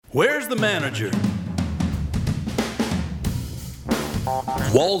Where's the manager?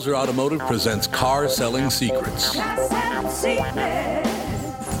 Walser Automotive presents Car Selling Secrets.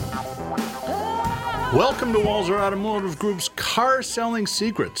 Welcome to Walser Automotive Group's Car Selling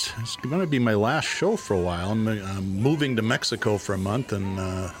Secrets. It's going to be my last show for a while. I'm moving to Mexico for a month, and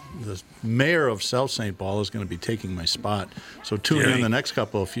the mayor of South St. Paul is going to be taking my spot. So tune in the next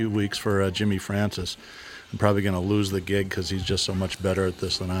few weeks for Jimmy Francis. I'm probably going to lose the gig because he's just so much better at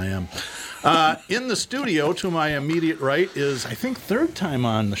this than I am. In the studio, to my immediate right, is, I think, third time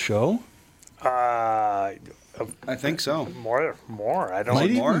on the show. I think so. More. I don't know.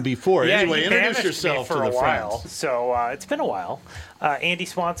 Might even before. Yeah, anyway, you introduce banished yourself me for to the a while. friends. So it's been a while. Andy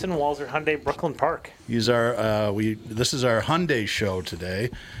Swanson, Walser Hyundai, Brooklyn Park. He's our. This is our Hyundai show today.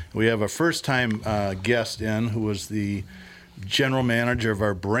 We have a first-time guest in who was the general manager of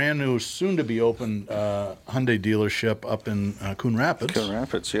our brand new, soon-to-be-open Hyundai dealership up in Coon Rapids. Coon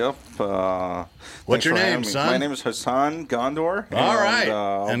Rapids, yep. What's your name, son? My name is Hassan Ghandour. All right.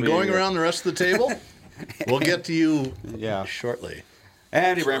 And going around the rest of the table, we'll get to you shortly.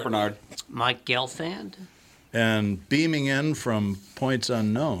 Andy Rampernard. Mike Gelfand. And beaming in from points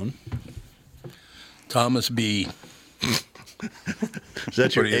unknown, Thomas B. Is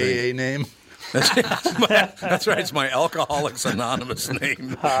that your AA name? That's right. It's my Alcoholics Anonymous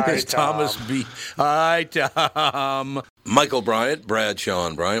name. It's Thomas B. Hi, Tom. Michael Bryant, Bradshaw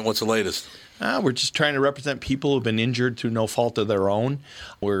and Bryant. What's the latest? We're just trying to represent people who've been injured through no fault of their own.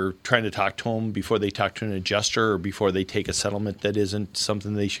 We're trying to talk to them before they talk to an adjuster or before they take a settlement that isn't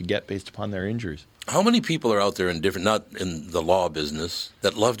something they should get based upon their injuries. How many people are out there not in the law business,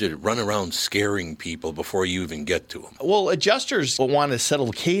 that love to run around scaring people before you even get to them? Well, adjusters want to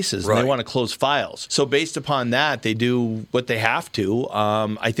settle cases and Right. they want to close files. So based upon that, they do what they have to.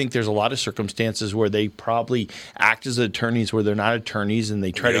 I think there's a lot of circumstances where they probably act as attorneys where they're not attorneys, and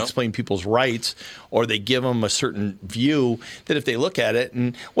they try to explain people's rights, or they give them a certain view that if they look at it.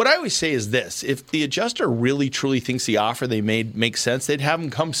 And what I always say is this: if the adjuster really truly thinks the offer they made makes sense, they'd have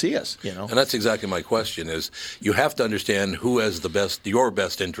them come see us. And that's exactly my question is, you have to understand who has your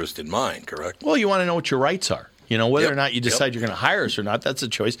best interest in mind, correct? Well, you want to know what your rights are. Whether or not you decide you're going to hire us or not, that's a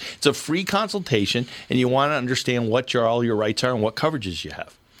choice. It's a free consultation, and you want to understand what all your rights are and what coverages you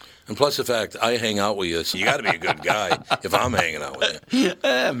have. And plus the fact I hang out with you, so you got to be a good guy if I'm hanging out with you.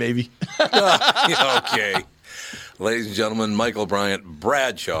 Maybe. Okay. Ladies and gentlemen, Michael Bryant,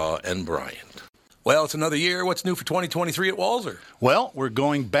 Bradshaw and Bryant. Well, it's another year. What's new for 2023 at Walser? Well, we're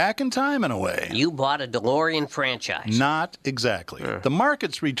going back in time in a way. You bought a DeLorean franchise. Not exactly. The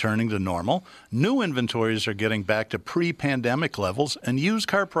market's returning to normal. New inventories are getting back to pre-pandemic levels, and used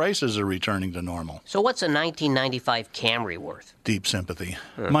car prices are returning to normal. So what's a 1995 Camry worth? Deep sympathy.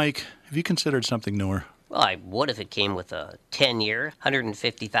 Mike, have you considered something newer? Well, I would if it came with a 10-year,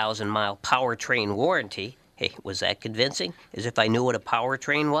 150,000-mile powertrain warranty. Hey, was that convincing? As if I knew what a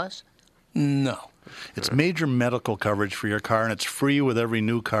powertrain was? No. It's major medical coverage for your car, and it's free with every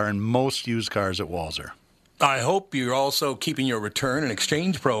new car and most used cars at Walser. I hope you're also keeping your return and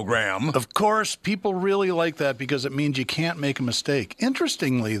exchange program. Of course, people really like that because it means you can't make a mistake.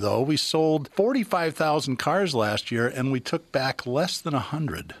 Interestingly, though, we sold 45,000 cars last year, and we took back less than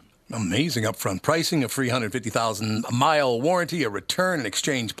 100. Amazing upfront pricing, a free 150,000-mile warranty, a return and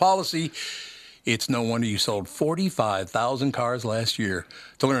exchange policy. It's no wonder you sold 45,000 cars last year.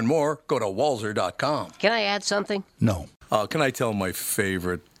 To learn more, go to walser.com. Can I add something? No. Can I tell my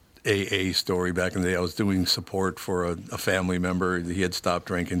favorite AA story back in the day? I was doing support for a family member. He had stopped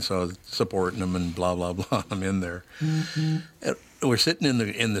drinking, so I was supporting him and blah, blah, blah. I'm in there. Mm-hmm. And we're sitting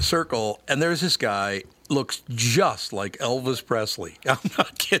in the circle, and there's this guy, looks just like Elvis Presley. I'm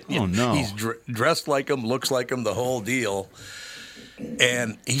not kidding you. Oh, no. He's dressed like him, looks like him, the whole deal.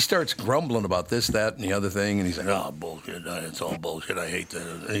 And he starts grumbling about this, that, and the other thing. And he's like, oh, bullshit. It's all bullshit. I hate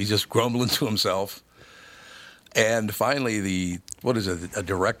that. And he's just grumbling to himself. And finally, a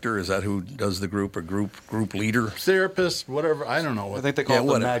director? Is that who does the group? A group leader? Therapist, whatever. I don't know. I think they call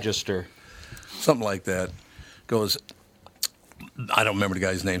it the magister. Something like that. Goes, I don't remember the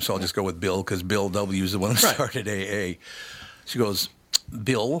guy's name, so I'll just go with Bill, because Bill W. is the one who started AA. She goes,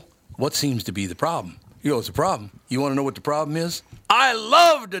 Bill, what seems to be the problem? He goes, the problem? You want to know what the problem is? I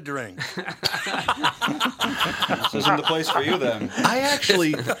love to drink. This isn't the place for you then. I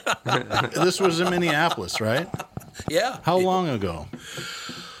actually, this was in Minneapolis, right? Yeah. How long ago?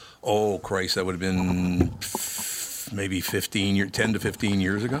 Oh, Christ, that would have been maybe 10 to 15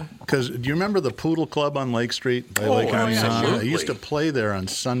 years ago. Because do you remember the Poodle Club on Lake Street by Lake Armstrong? I used to play there on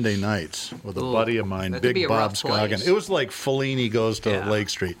Sunday nights with a buddy of mine, Big Bob Scoggin. It was like Fellini goes to Lake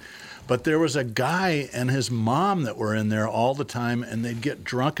Street. But there was a guy and his mom that were in there all the time, and they'd get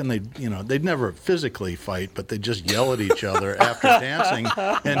drunk, and they'd never physically fight, but they'd just yell at each other after dancing.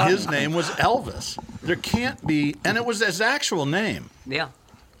 And his name was Elvis. There can't be, and it was his actual name. Yeah.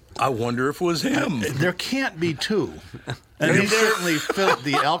 I wonder if it was him. There can't be two. And he certainly fit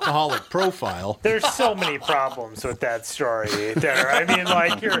the alcoholic profile. There's so many problems with that story there. I mean,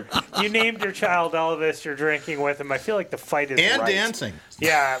 like you named your child Elvis, you're drinking with him. I feel like the fight is And right. dancing.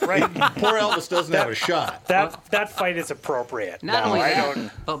 Yeah, right. Poor Elvis doesn't have a shot. That fight is appropriate. Not No, only I that,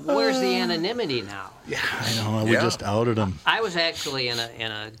 don't. but where's the anonymity now? Yeah, I know. We Yeah. just outed him. I was actually in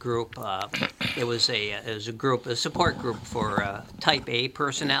a group. It was a support group for Type A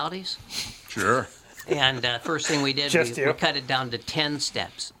personalities. Sure. And first thing we did, Just we you. cut it down to 10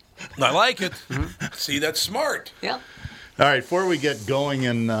 steps. I like it. See, that's smart. Yeah. All right, before we get going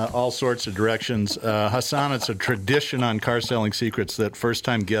in all sorts of directions, Hassan, it's a tradition on Car Selling Secrets that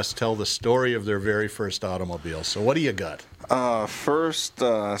first-time guests tell the story of their very first automobile. So what do you got? First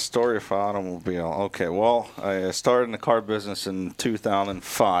story for automobile. Okay, well, I started in the car business in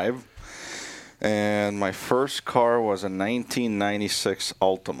 2005, and my first car was a 1996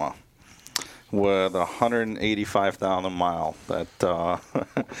 Altima with 185,000 mile. That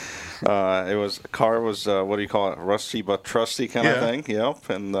car was what do you call it? Rusty but trusty kind of thing. Yep,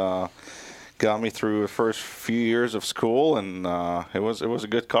 and got me through the first few years of school, and it was a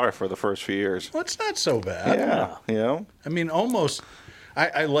good car for the first few years. Well, it's not so bad. Yeah, yeah. I mean, almost.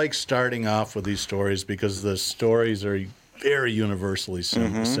 I like starting off with these stories because the stories are very universally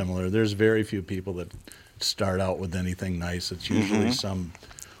similar. There's very few people that start out with anything nice. It's usually some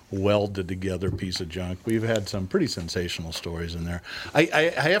welded together piece of junk. We've had some pretty sensational stories in there.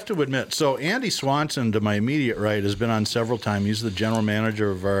 I have to admit, so Andy Swanson, to my immediate right, has been on several times. He's the general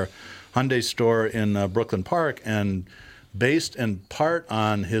manager of our Hyundai store in Brooklyn Park, and based in part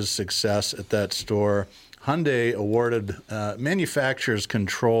on his success at that store, Hyundai awarded manufacturers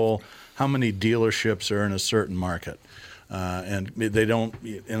control how many dealerships are in a certain market. And they don't,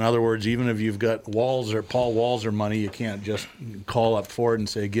 in other words, even if you've got Paul Walser money, you can't just call up Ford and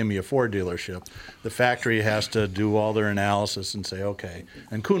say, give me a Ford dealership. The factory has to do all their analysis and say, okay.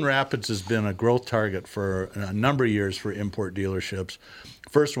 And Coon Rapids has been a growth target for a number of years for import dealerships.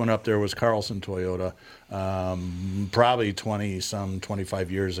 First one up there was Carlson Toyota, probably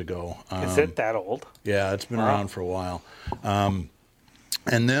 25 years ago. Is it that old? Yeah, it's been around for a while.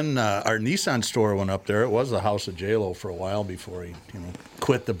 And then our Nissan store went up there. It was the house of J-Lo for a while before he,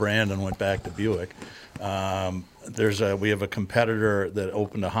 quit the brand and went back to Buick. We have a competitor that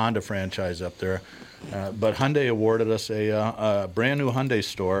opened a Honda franchise up there. But Hyundai awarded us a brand new Hyundai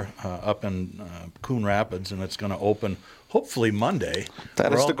store up in Coon Rapids, and it's going to open hopefully Monday.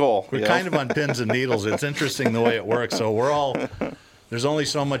 That is the goal. We're kind of on pins and needles. It's interesting the way it works. So there's only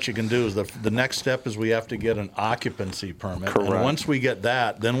so much you can do. The next step is we have to get an occupancy permit. Correct. And once we get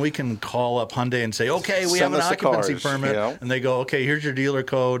that, then we can call up Hyundai and say, okay, we have an occupancy permit. Yeah. And they go, okay, here's your dealer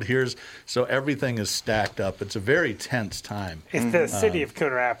code. So everything is stacked up. It's a very tense time. If the city of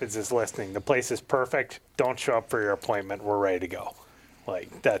Coon Rapids is listening, the place is perfect. Don't show up for your appointment. We're ready to go.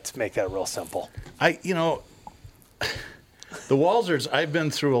 Make that real simple. The Walsers, I've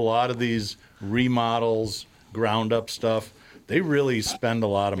been through a lot of these remodels, ground up stuff. They really spend a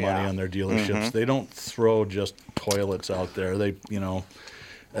lot of money on their dealerships. They don't throw just toilets out there. They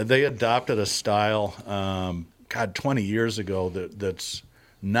adopted a style, 20 years ago that's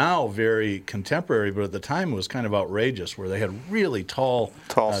now very contemporary, but at the time it was kind of outrageous, where they had really tall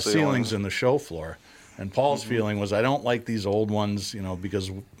ceilings in the show floor. And Paul's feeling was, I don't like these old ones, because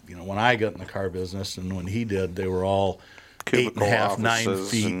when I got in the car business and when he did, they were all Cubicle 8.5, 9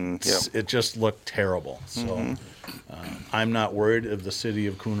 offices feet. and, yep. It just looked terrible. So I'm not worried if the city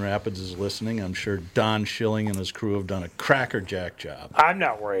of Coon Rapids is listening. I'm sure Don Schilling and his crew have done a crackerjack job. I'm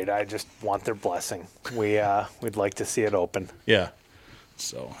not worried. I just want their blessing. We'd like to see it open. Yeah.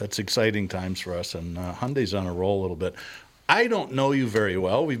 So it's exciting times for us, and Hyundai's on a roll a little bit. I don't know you very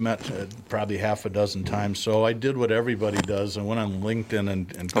well. We've met probably half a dozen times, so I did what everybody does. I went on LinkedIn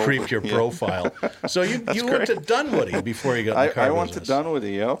and creeped your profile. So you went to Dunwoody before you got in the car I went to business.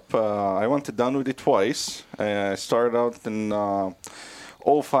 Dunwoody, yep. I went to Dunwoody twice. I started out in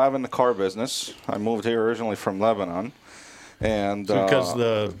 2005 in the car business. I moved here originally from Lebanon. And Because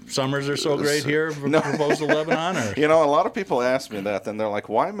the summers are so great here, opposed to Lebanon? Or? a lot of people ask me that, and they're like,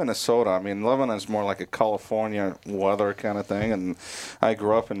 why Minnesota? I mean, Lebanon is more like a California weather kind of thing, and I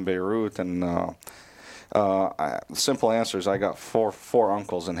grew up in Beirut, and the simple answer is I got four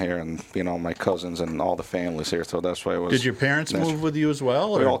uncles in here, and, my cousins and all the families here, so that's why it was... Did your parents move with you as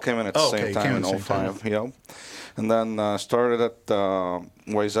well? We or? all came in at the same time in 2005, yep. And then started at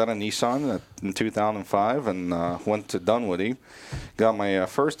Wayzata Nissan in 2005 and went to Dunwoody. Got my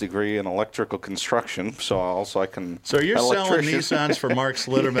first degree in electrical construction, so I can. So you're selling Nissans for Mark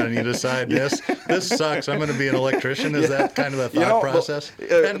Slitterman, and you decide this sucks. I'm going to be an electrician. Is that kind of a thought process?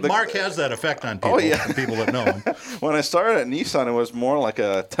 And Mark has that effect on people. People that know him. When I started at Nissan, it was more like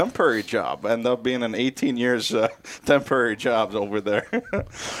a temporary job. Ended up being an 18 years temporary job over there.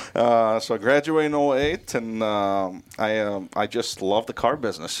 So I graduated in 2008, and I just love the car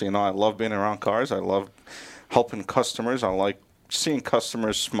business. I love being around cars. I love helping customers. I like seeing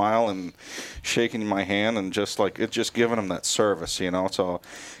customers smile and shaking my hand and just giving them that service, So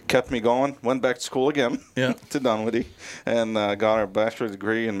kept me going. Went back to school again to Dunwoody and got our bachelor's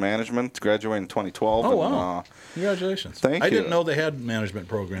degree in management. Graduated in 2012. Oh, wow. Congratulations. Thank you. I didn't know they had management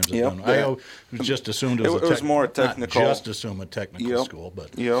programs at Dunwoody. I just assumed it was more technical. Not just assume a technical school,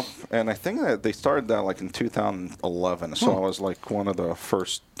 but. Yep. And I think that they started that in 2011. So I was one of the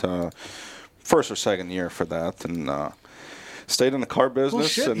first or second year for that. And stayed in the car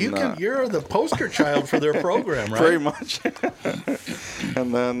business. Well, shit, you're the poster child for their program, right? Pretty much.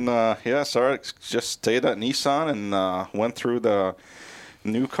 And then, just stayed at Nissan and went through the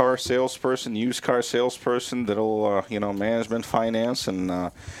new car salesperson, used car salesperson, did all, management, finance, and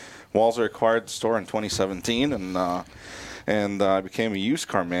Walser acquired the store in 2017, and I became a used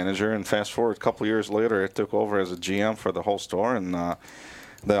car manager. And fast forward a couple years later, I took over as a GM for the whole store, and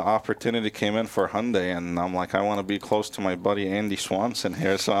the opportunity came in for Hyundai, and I'm like, I want to be close to my buddy Andy Swanson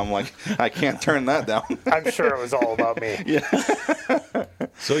here, so I'm like, I can't turn that down. I'm sure it was all about me. Yeah.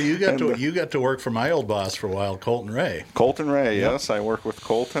 So you got to work for my old boss for a while, Colton Ray. Colton Ray, yes. I worked with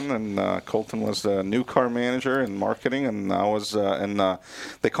Colton, and Colton was the new car manager in marketing, and I was,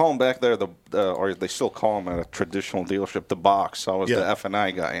 they call him back there, or they still call him at a traditional dealership, the box. I was the F&I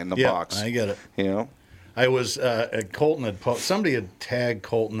guy in the box. I get it. I was Colton somebody had tagged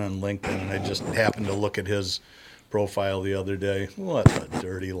Colton on LinkedIn, and I just happened to look at his profile the other day. What a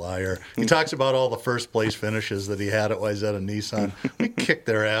dirty liar! He talks about all the first place finishes that he had at Wayzata Nissan. We kicked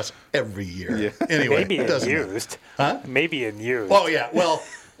their ass every year. Yeah. Anyway, maybe in used. Huh? Maybe in used. Oh yeah. Well,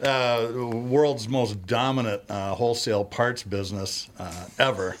 world's most dominant wholesale parts business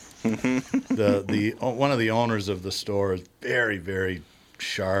ever. The one of the owners of the store is very, very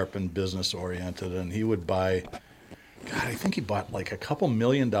sharp and business oriented, and he would buy, I think he bought a couple $1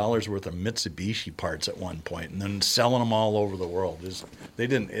 million worth of Mitsubishi parts at one point, and then selling them all over the world. They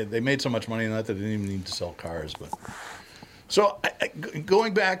made so much money on that they didn't even need to sell cars. But so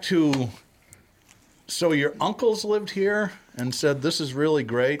going back to, so your uncles lived here and said, this is really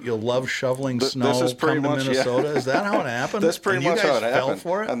great, you'll love shoveling snow, this is pretty come much, to Minnesota. Is that how it happened? That's pretty much how it happened. You guys fell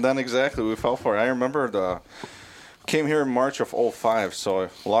for it? And then exactly, we fell for it. I remember came here in March of 2005, so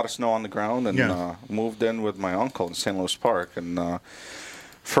a lot of snow on the ground, and moved in with my uncle in St. Louis Park. And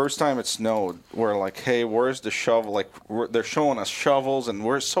first time it snowed, we're like, hey, where's the shovel? They're showing us shovels, and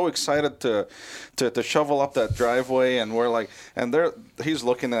we're so excited to shovel up that driveway. And we're like, and he's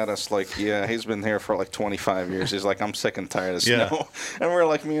looking at us like, yeah, he's been here for 25 years. He's like, I'm sick and tired of snow. And we're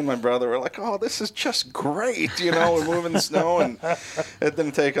like, me and my brother, we're like, oh, this is just great. We're moving the snow. And it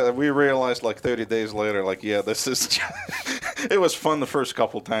didn't take, we realized 30 days later, this is it was fun the first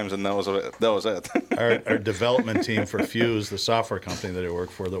couple times, and that was it. Our development team for Fuse, the software company that I work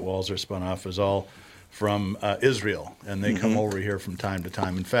for, that Walser spun off, is all from Israel, and they come over here from time to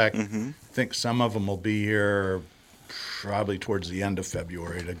time. In fact, I think some of them will be here probably towards the end of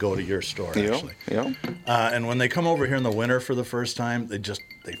February to go to your store, actually. Yeah. And when they come over here in the winter for the first time, they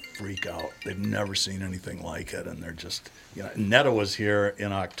freak out. They've never seen anything like it, and they're just, Netta was here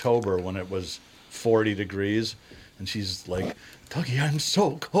in October when it was 40 degrees, and she's like, Dougie, I'm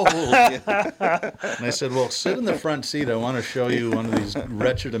so cold. And I said, well, sit in the front seat. I want to show you one of these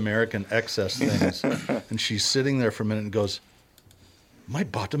wretched American excess things. And she's sitting there for a minute and goes, my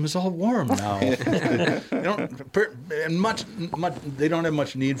bottom is all warm now. They don't have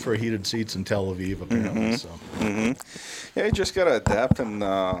much need for heated seats in Tel Aviv, apparently. So. Yeah, you just got to adapt and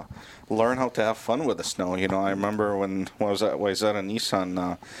learn how to have fun with the snow. I remember when I was at Wayzata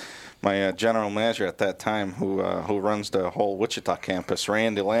Nissan, my general manager at that time, who runs the whole Wichita campus,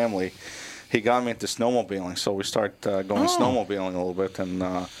 Randy Lamley, he got me into snowmobiling. So we started going snowmobiling a little bit, and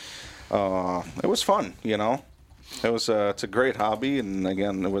it was fun. It's a great hobby, and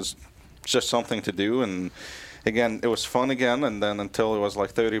again, it was just something to do, and again, it was fun again, and then until it was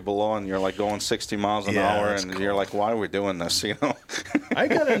 30 below, and you're going 60 miles an hour, and you're like, why are we doing this? I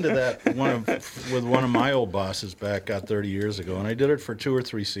got into that with one of my old bosses back 30 years ago, and I did it for 2 or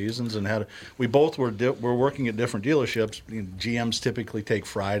 3 seasons, and we both were working at different dealerships. GMs typically take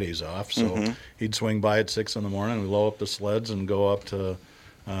Fridays off, so he'd swing by at 6 in the morning, we load up the sleds and go up to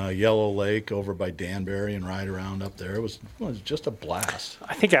Yellow Lake over by Danbury and ride around up there. It was just a blast.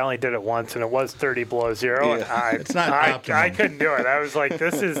 I think I only did it once, and it was 30 below zero. Yeah. And It's not I optimum. couldn't do it. I was like,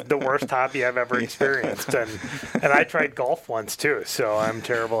 this is the worst hobby I've ever experienced. And I tried golf once too, so I'm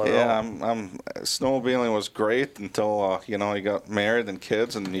terrible at it. Yeah, snowmobiling was great until you got married and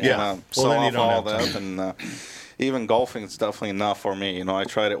kids, and you Yeah. kind of Well, saw then you off don't all have that. And even golfing is definitely not for me. I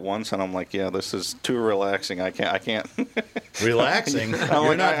tried it once, and I'm like, yeah, this is too relaxing. I can't. Relaxing. You're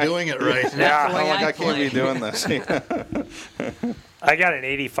like, not doing it right. Yeah. I'm like, I can't be doing this. I got an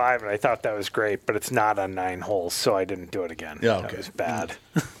 85, and I thought that was great, but it's not on 9 holes, so I didn't do it again. Yeah, okay. That was bad.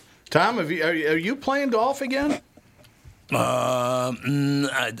 Tom, are you playing golf again?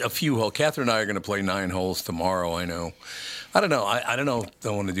 A few holes. Catherine and I are going to play 9 holes tomorrow, I know. I don't know. I don't know if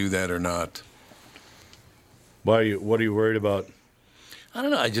I want to do that or not. What are you worried about? I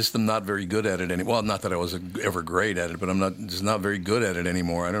don't know. I just am not very good at it anymore. Well, not that I was ever great at it, but I'm just not very good at it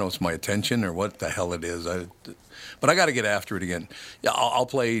anymore. I don't know if it's my attention or what the hell it is. But I got to get after it again. Yeah, I'll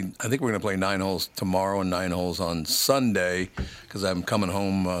play. I think we're going to play 9 holes tomorrow and 9 holes on Sunday because I'm coming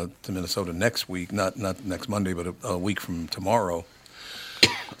home to Minnesota next week. Not next Monday, but a week from tomorrow.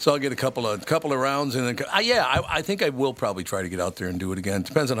 So I'll get a couple of rounds, and then I think I will probably try to get out there and do it again.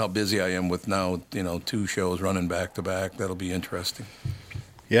 Depends on how busy I am with now 2 shows running back to back. That'll be interesting.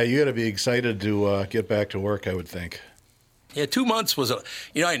 Yeah, you got to be excited to get back to work, I would think. Yeah, 2 months was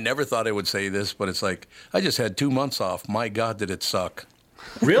I never thought I would say this, but it's like I just had 2 months off. My God, did it suck?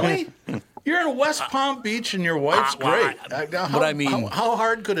 Really? You're in West Palm Beach and your wife's great. How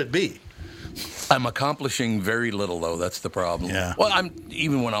hard could it be? I'm accomplishing very little, though. That's the problem. Yeah. Well,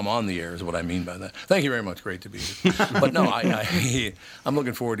 even when I'm on the air is what I mean by that. Thank you very much. Great to be here. But no, I'm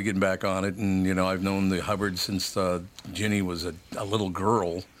looking forward to getting back on it. And, I've known the Hubbards since Ginny was a little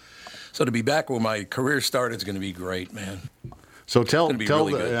girl. So to be back where my career started is going to be great, man. So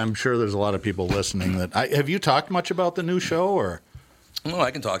really I'm sure there's a lot of people listening have you talked much about the new show or? No,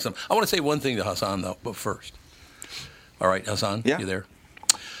 I can talk some. I want to say one thing to Hassan, though, but first. All right, Hassan, Yeah. You there?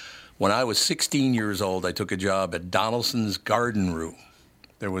 When I was 16 years old, I took a job at Donaldson's Garden Room.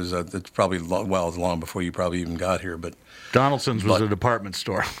 There was it's probably long before you probably even got here, but Donaldson's was a department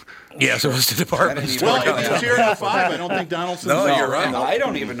store. yes, it was the department store. Well, if he was here at 5, I don't think Donaldson's. No, you're right. I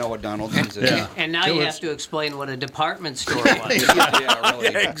don't even know what Donaldson's is. Yeah. And now you have to explain what a department store was. Yeah, really.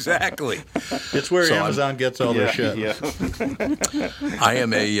 Yeah, exactly. It's where So Amazon gets all their shit. Yeah. I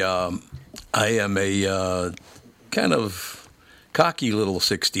am a kind of cocky little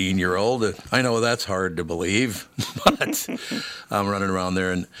 16-year-old. I know that's hard to believe, but I'm running around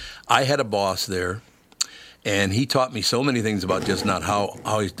there, and I had a boss there, and he taught me so many things about just not how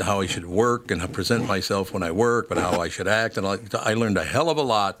I should work and how present myself when I work, but how I should act, and I learned a hell of a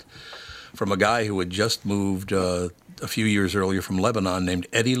lot from a guy who had just moved a few years earlier from Lebanon named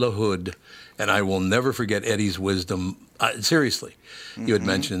Eddie LaHood, and I will never forget Eddie's wisdom. Seriously, you had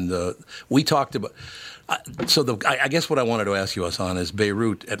mentioned we talked about. I guess what I wanted to ask you, Hassan, is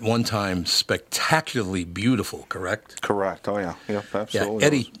Beirut at one time spectacularly beautiful, correct? Correct. Oh yeah. Yep.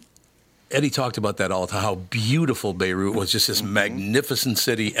 Absolutely. Yeah, Eddie talked about that all the time. How beautiful Beirut was, just this magnificent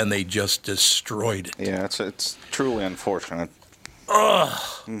city, and they just destroyed it. Yeah. It's truly unfortunate. I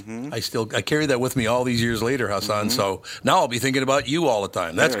carry that with me all these years later, Hassan. So now I'll be thinking about you all the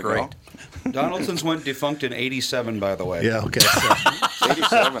time. That's There you great. go. Donaldson's went defunct in '87, by the way. Yeah, okay.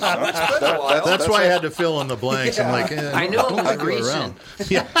 87. Huh? That's why I had to fill in the blanks. I'm like, I knew it don't was think we're recent. around.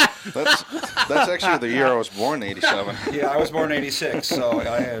 Yeah. That's actually the year I was born, 87. Yeah, I was born '86, so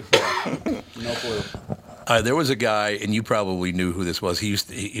I had no clue. There was a guy, and you probably knew who this was.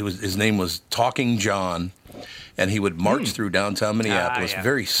 His name was Talking John, and he would march through downtown Minneapolis.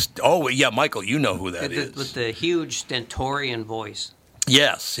 Yeah. Michael, you know who that is. With the huge stentorian voice.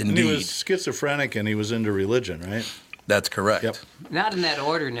 Yes, And indeed. he was schizophrenic and he was into religion, right? That's correct. Yep. Not in that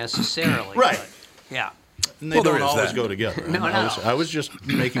order necessarily. Right. But, yeah. And they Well, there don't is always that. go together. No, I was just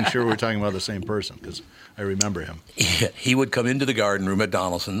making sure we were talking about the same person because I remember him. He would come into the garden room at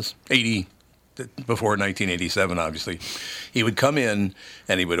Donaldson's, before 1987, obviously. He would come in,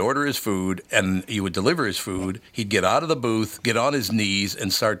 and he would order his food, and he would deliver his food. He'd get out of the booth, get on his knees,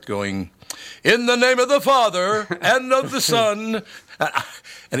 and start going, "In the name of the Father, and of the Son."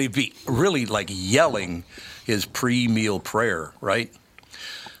 And he'd be really like yelling his pre-meal prayer, right?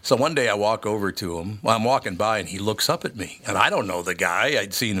 So one day I walk over to him. Well, I'm walking by, and he looks up at me. And I don't know the guy.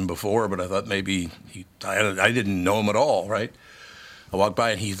 I'd seen him before, but I thought maybe I didn't know him at all, right? I walk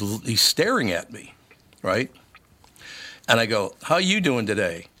by, and he's staring at me, right? And I go, "How you doing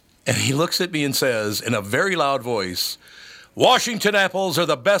today?" And he looks at me and says, in a very loud voice, Washington apples are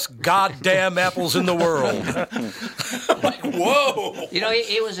the best goddamn apples in the world. Like, whoa. You know,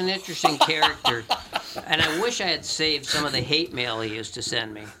 he was an interesting character, and I wish I had saved some of the hate mail he used to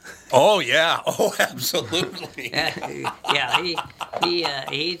send me. Oh, yeah. Oh, absolutely.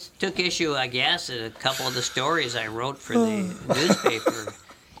 He took issue, I guess, at a couple of the stories I wrote for the newspaper.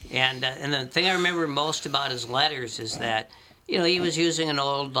 And the thing I remember most about his letters is that, you know, he was using an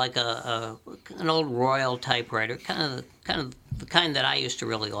old, like an old Royal typewriter, kind of the kind that I used to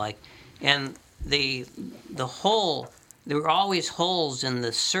really like. And the hole, there were always holes in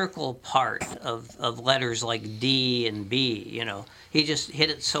the circle part of letters like D and B, you know. He just hit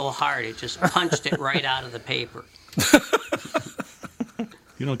it so hard, it just punched it right out of the paper.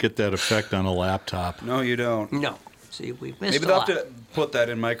 You don't get that effect on a laptop. No, you don't. No. See, we've missed Maybe a they'll lot. have to put that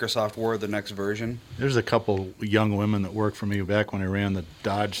in Microsoft Word, the next version. There's a couple young women that worked for me back when I ran the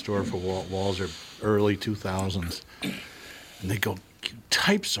Dodge store for Walser, early 2000s. And they go, "You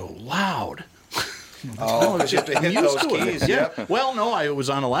type so loud." Oh, but you have to hit I'm used those to it. keys. Yeah. Yep. Well, no, I was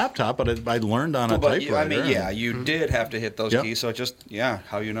on a laptop, but I learned on a But typewriter. I mean, yeah, you did have to hit those Yep. keys, so it's just,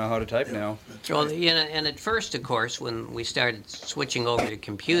 how you know how to type now. Well, you know, and at first, of course, when we started switching over to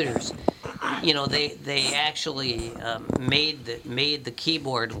computers, you know, they actually made the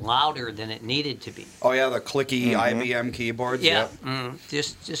keyboard louder than it needed to be. Oh, yeah, the clicky IBM keyboards. Yeah, Yep.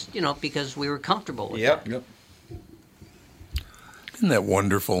 just you know, because we were comfortable with Yep. that. Isn't that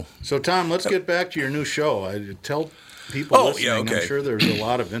wonderful? So, Tom, let's get back to your new show. Tell people listening, I'm sure there's a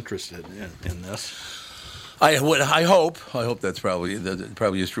lot of interest in this. I hope that's probably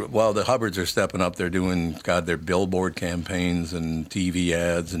is true. Well, the Hubbards are stepping up. They're doing their billboard campaigns and TV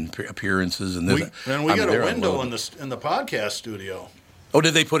ads and appearances and this. We got a window in the podcast studio. Oh,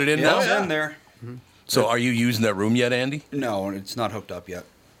 did they put it in now? It's in there. So, are you using that room yet, Andy? No, it's not hooked up yet.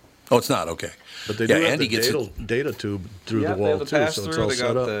 Oh, it's not. Okay. But they do have Andy the data tube through the they wall have the too, so it's pass-through. all They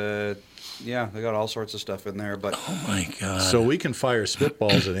set got up. they got all sorts of stuff in there. But Oh my God. So we can fire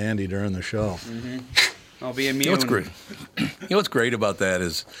spitballs at Andy during the show. I'll be immune. You know what's great? You know what's great about that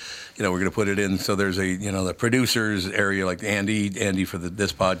is, we're going to put it in. So there's the producers area like Andy for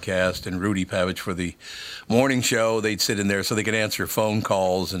this podcast and Rudy Pavich for the morning show. They'd sit in there so they could answer phone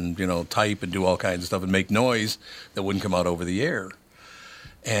calls and type and do all kinds of stuff and make noise that wouldn't come out over the air.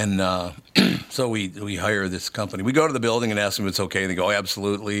 And so we hire this company. We go to the building and ask them if it's okay. And they go,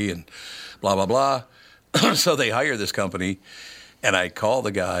 absolutely, and blah, blah, blah. So they hire this company, and I call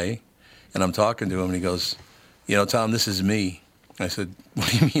the guy, and I'm talking to him, and he goes, Tom, this is me. I said, what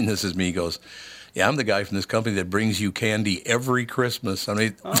do you mean this is me? He goes, yeah, I'm the guy from this company that brings you candy every Christmas. I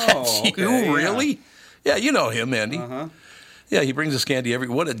mean, that's okay, you, really? Yeah, you know him, Andy. Uh-huh. Yeah, he brings us candy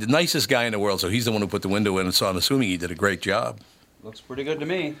the nicest guy in the world. So he's the one who put the window in, and so I'm assuming he did a great job. Looks pretty good to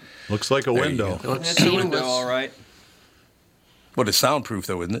me. Looks like a There you window. go. It's a window, all right. What is soundproof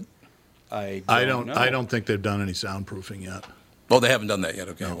though, isn't it? I don't know. I don't think they've done any soundproofing yet. Oh, they haven't done that yet.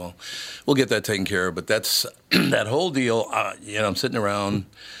 Okay, well, we'll get that taken care of. But that's that whole deal. I'm sitting around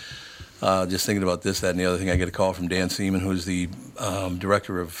just thinking about this, that, and the other thing. I get a call from Dan Seaman, who's the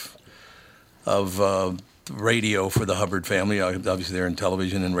director of radio for the Hubbard family. Obviously, they're in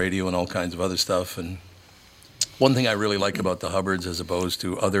television and radio and all kinds of other stuff. And one thing I really like about the Hubbards as opposed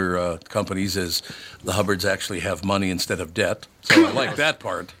to other companies is the Hubbards actually have money instead of debt. So I like that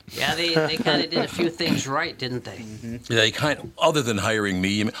part. Yeah, they kind of did a few things right, didn't they? They kind of, other than hiring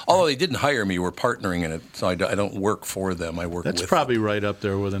me, although they didn't hire me, we're partnering in it. So I don't work for them. I work with them. That's probably right up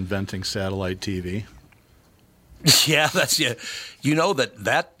there with inventing satellite TV. Yeah, You know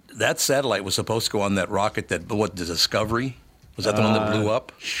that satellite was supposed to go on that rocket the Discovery? Was that the one that blew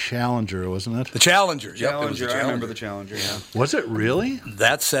up? Challenger, wasn't it? The Challenger. Yep, it was Challenger, the I remember the Challenger, yeah. Was it really?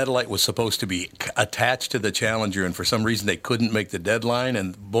 That satellite was supposed to be attached to the Challenger, and for some reason they couldn't make the deadline,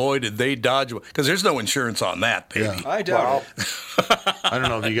 and boy, did they dodge, because there's no insurance on that, baby. Yeah. I doubt it. I don't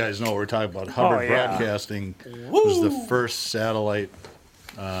know if you guys know what we're talking about. Hubbard Broadcasting was the first satellite,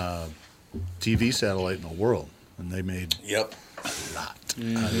 TV satellite in the world, and they made Yep. a lot.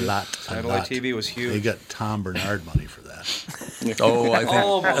 Satellite TV was huge. They got Tom Bernard money for that. Oh, I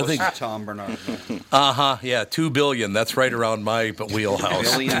Almost think Tom Bernard. yeah, $2 billion. That's right around my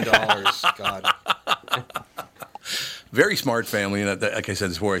wheelhouse. $1 billion. God. Very smart family, and like I said,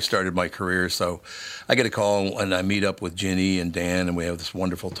 it's where I started my career. So I get a call, and I meet up with Ginny and Dan, and we have this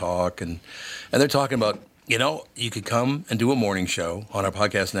wonderful talk. And they're talking about, you could come and do a morning show on our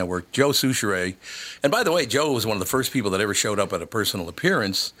podcast network. Joe Souchere. And by the way, Joe was one of the first people that ever showed up at a personal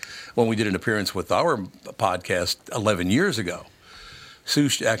appearance when we did an appearance with our podcast 11 years ago.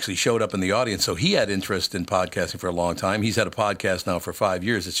 Souch actually showed up in the audience, so he had interest in podcasting for a long time. He's had a podcast now for 5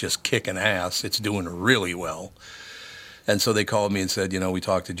 years. It's just kicking ass. It's doing really well. And so they called me and said, we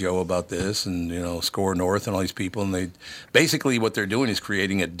talked to Joe about this and, Score North and all these people. And they basically what they're doing is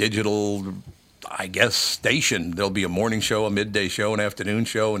creating a digital, I guess, station. There'll be a morning show, a midday show, an afternoon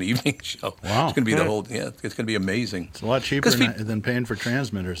show, an evening show. Wow. It's going to be it's going to be amazing. It's a lot cheaper than paying for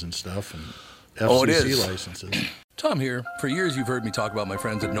transmitters and stuff and FCC licenses. Tom here. For years, you've heard me talk about my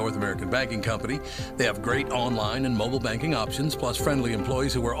friends at North American Banking Company. They have great online and mobile banking options, plus friendly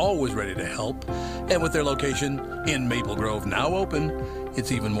employees who are always ready to help. And with their location in Maple Grove now open,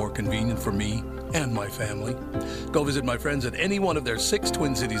 it's even more convenient for me and my family. Go visit my friends at any one of their 6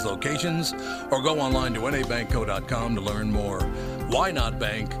 Twin Cities locations or go online to nabankco.com to learn more. Why not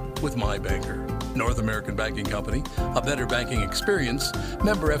bank with my banker? North American Banking Company, a better banking experience,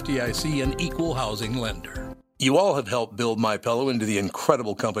 member FDIC, and equal housing lender. You all have helped build MyPillow into the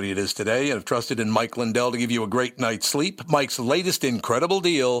incredible company it is today and have trusted in Mike Lindell to give you a great night's sleep. Mike's latest incredible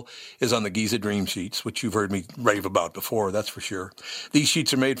deal is on the Giza Dream Sheets, which you've heard me rave about before, that's for sure. These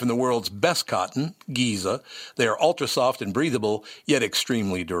sheets are made from the world's best cotton, Giza. They are ultra soft and breathable, yet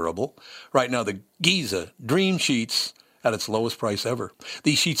extremely durable. Right now, the Giza Dream Sheets at its lowest price ever.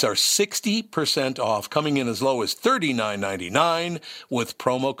 These sheets are 60% off, coming in as low as $39.99 with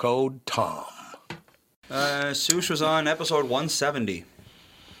promo code TOM. Sush was on episode 170.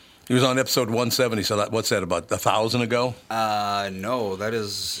 He was on episode 170, so what's that, about 1,000 ago? No, that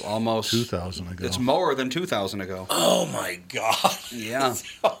is almost 2,000 ago. It's more than 2,000 ago. Oh, my God. Yeah.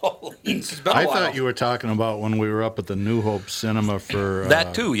 It's I thought you were talking about when we were up at the New Hope Cinema for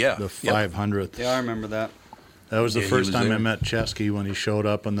that too, yeah. the 500th. Yeah, I remember that. That was the first time there. I met Chesky when he showed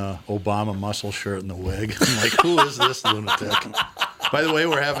up in the Obama muscle shirt and the wig. I'm like, who is this lunatic? By the way,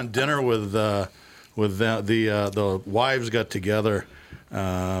 we're having dinner with the wives got together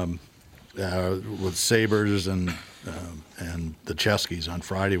with Sabres and the Cheskys on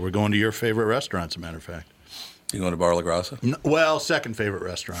Friday. We're going to your favorite restaurant, as a matter of fact. You going to Bar La Grassa? Well, second favorite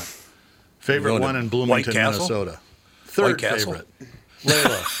restaurant. Favorite one in Bloomington, Minnesota. Third favorite.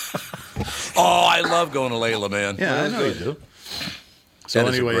 Layla. Oh, I love going to Layla, man. Yeah, I know you do. So That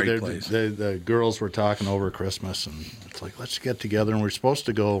is a anyway, great place. the girls were talking over Christmas, and it's like, let's get together. And we're supposed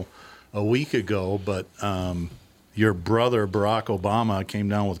to go a week ago, but your brother, Barack Obama, came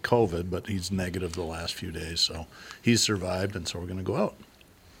down with COVID, but he's negative the last few days, so he's survived, and so we're going to go out.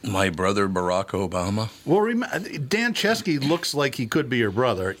 My brother, Barack Obama. Well, Dan Chesky looks like he could be your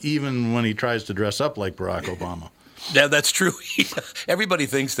brother, even when he tries to dress up like Barack Obama. Yeah, that's true. Everybody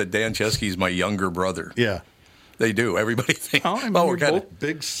thinks that Dan Chesky's my younger brother. Yeah. They do. Everybody thinks. Oh, I mean, we're both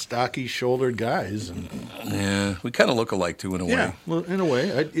big, stocky, shouldered guys. And yeah, we kind of look alike, too, in a way. Yeah, well, in a way.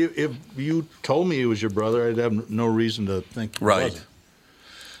 If you told me he was your brother, I'd have no reason to think he wasn't.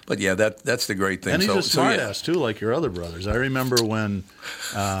 But, yeah, that's the great thing. And he's a smart-ass, too, like your other brothers. I remember when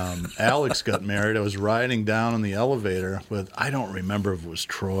Alex got married, I was riding down in the elevator with, I don't remember if it was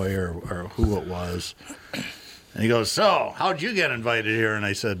Troy or who it was. And he goes, so, how'd you get invited here? And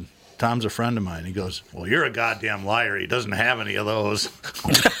I said, Tom's a friend of mine. He goes, well, you're a goddamn liar. He doesn't have any of those.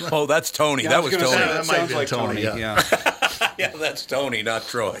 Oh, that's Tony. Yeah, that was Tony. That sounds like Tony. Yeah. Yeah, that's Tony, not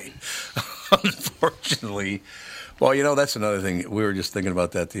Troy. Unfortunately. Well, that's another thing. We were just thinking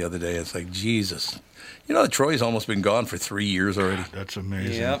about that the other day. It's like, Jesus. Troy's almost been gone for 3 years already. That's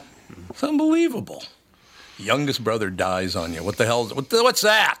amazing. Yep. It's unbelievable. Youngest brother dies on you. What the hell? What's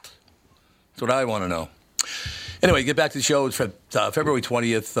that? That's what I want to know. Anyway, get back to the show. It's February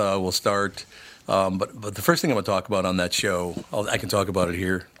 20th. We'll start. But the first thing I'm going to talk about on that show, I can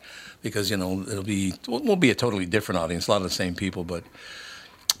we'll be a totally different audience, a lot of the same people. But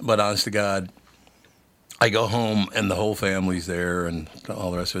honest to God, I go home and the whole family's there and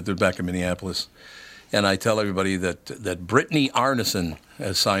all the rest of it. They're back in Minneapolis. And I tell everybody that Brittany Arneson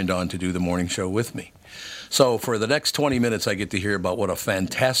has signed on to do the morning show with me. So for the next 20 minutes, I get to hear about what a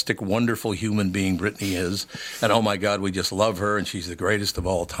fantastic, wonderful human being Brittany is. And, oh, my God, we just love her, and she's the greatest of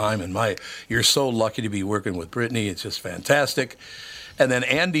all time. And you're so lucky to be working with Brittany. It's just fantastic. And then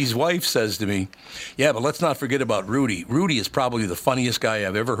Andy's wife says to me, yeah, but let's not forget about Rudy. Rudy is probably the funniest guy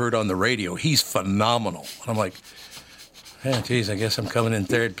I've ever heard on the radio. He's phenomenal. And I'm like, yeah, geez, I guess I'm coming in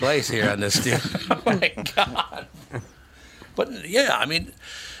third place here on this deal. Oh, my God. But, yeah, I mean,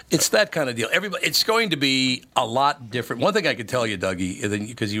 it's that kind of deal. It's going to be a lot different. One thing I can tell you, Dougie,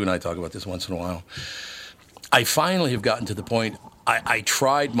 because you and I talk about this once in a while, I finally have gotten to the point, I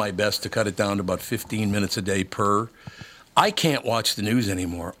tried my best to cut it down to about 15 minutes a day per. I can't watch the news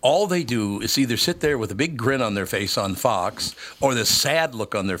anymore. All they do is either sit there with a big grin on their face on Fox or this sad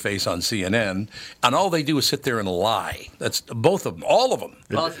look on their face on CNN, and all they do is sit there and lie. That's both of them, all of them.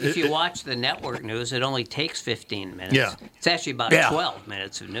 Well, if you watch the network news, it only takes 15 minutes. Yeah. It's actually about 12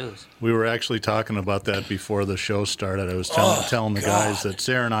 minutes of news. We were actually talking about that before the show started. I was telling the guys that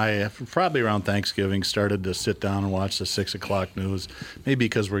Sarah and I, probably around Thanksgiving, started to sit down and watch the 6 o'clock news, maybe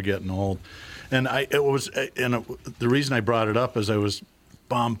because we're getting old. And the reason I brought it up is I was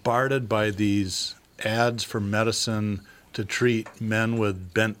bombarded by these ads for medicine to treat men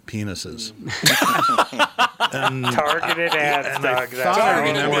with bent penises. And Targeted ads, I Doug. thought I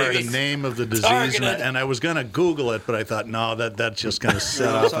remember the name of the disease, and I was going to Google it, but I thought, no, that's just going to set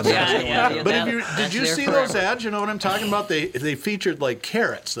up. But Did you see those ads? You know what I'm talking about? They featured like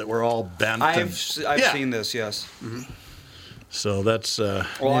carrots that were all bent. I've seen this, yes. Mm-hmm. So that's. Well,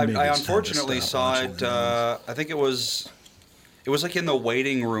 I unfortunately saw it. I think it was like in the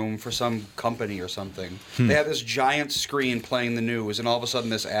waiting room for some company or something. They had this giant screen playing the news, and all of a sudden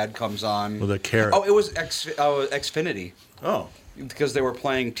this ad comes on with a carrot. Oh, it was Xfinity. Oh, because they were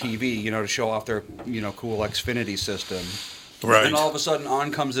playing TV, to show off their cool Xfinity system. Right. And all of a sudden,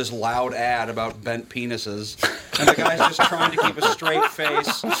 on comes this loud ad about bent penises, and the guy's just trying to keep a straight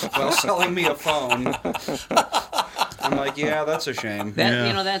face while selling me a phone. I'm like, yeah, that's a shame.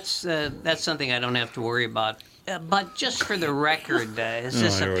 That's something I don't have to worry about. But just for the record, is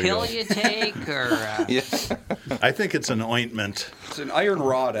this a pill you take, or? Yeah. I think it's an ointment. It's an iron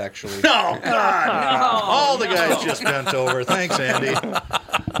rod, actually. Oh God! No. All the guys just bent over. Thanks, Andy.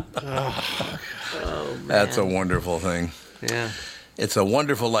 That's a wonderful thing. Yeah. It's a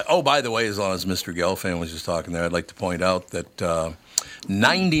wonderful life. Oh, by the way, as long as Mr. Gelfand was just talking there, I'd like to point out that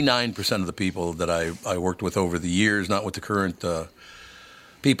 99% of the people that I worked with over the years, not with the current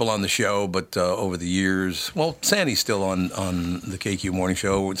people on the show, but over the years, well, Sandy's still on the KQ Morning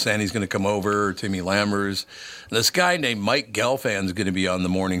Show. Sandy's going to come over, Timmy Lammers. This guy named Mike Gelfand's going to be on the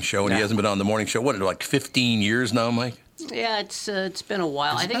morning show, and he hasn't been on the morning show, like 15 years now, Mike? Yeah, it's been a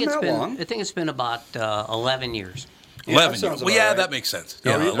while. I think it's been about 11 years. 11 years. Well, yeah, that makes sense.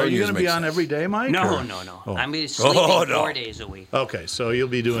 Yeah, are you going to be on every day, Mike? No. Oh. I'm sleeping 4 days a week. Okay, so you'll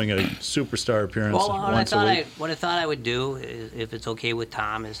be doing a superstar appearance once a week. What I thought I would do, if it's okay with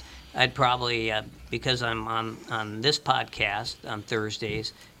Tom, is I'd probably, because I'm on this podcast on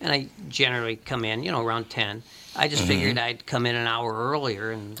Thursdays, and I generally come in, around 10, I just figured I'd come in an hour earlier.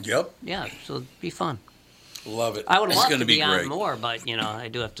 And Yep. Yeah, so it'd be fun. Love it. I would love to be be great. on more, but, I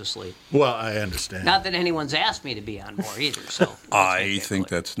do have to sleep. Well, I understand. Not that anyone's asked me to be on more either, so. I think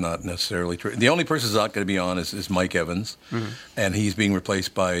that's not necessarily true. The only person who's not going to be on is Mike Evans, and he's being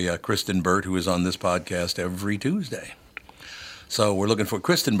replaced by Kristen Burt, who is on this podcast every Tuesday. So we're looking for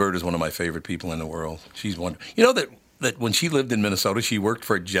Kristen Burt is one of my favorite people in the world. She's wonderful. You know that when she lived in Minnesota, she worked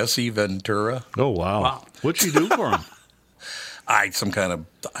for Jesse Ventura. Oh, wow. What'd she do for him? Some kind of,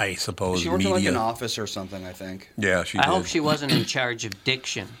 I suppose, she worked media. in like an office or something, I think. Yeah, she did. I hope she wasn't in charge of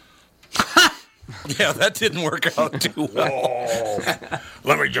diction. Yeah, that didn't work out too well.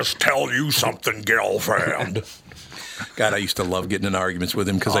 Let me just tell you something, girlfriend. God, I used to love getting in arguments with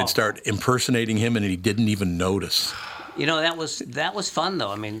him because I'd start impersonating him and he didn't even notice. That was fun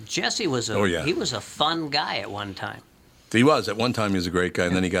though. I mean, Jesse was he was a fun guy at one time. He was. At one time, he was a great guy,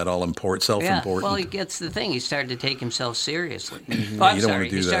 and then he got all self-important. Yeah, well, he gets the thing. He started to take himself seriously. He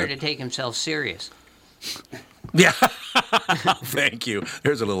started to take himself serious. Yeah. Thank you.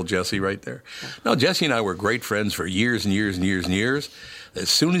 There's a little Jesse right there. No, Jesse and I were great friends for years and years and years and years. As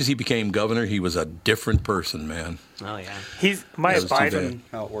soon as he became governor, he was a different person, man. Oh, yeah. He's my abiding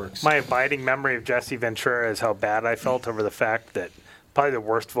how it works. My abiding memory of Jesse Ventura is how bad I felt over the fact that probably the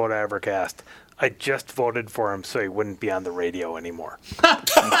worst vote I ever cast. I just voted for him so he wouldn't be on the radio anymore. And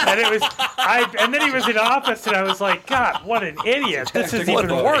then he was in office, and I was like, God, what an idiot! This is even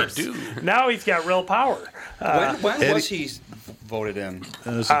worse. Now he's got real power. When was he voted in?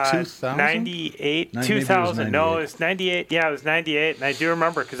 Was it 2000? 98, 2000. No, it was 98. Yeah, it was 98. And I do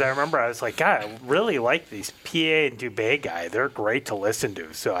remember because I was like, God, I really like these PA and Dubé guy. They're great to listen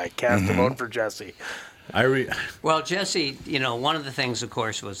to. So I cast a vote for Jesse. Well, Jesse, one of the things, of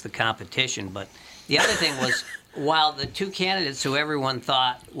course, was the competition. But the other thing was, while the two candidates who everyone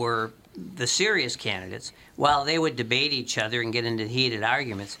thought were the serious candidates, while they would debate each other and get into heated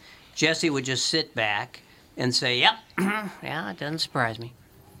arguments, Jesse would just sit back and say, yep, yeah, it doesn't surprise me.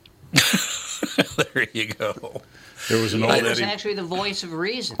 There you go. There was an He was actually the voice of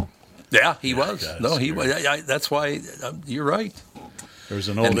reason. Yeah, he was. No, he was. That's why you're right. There was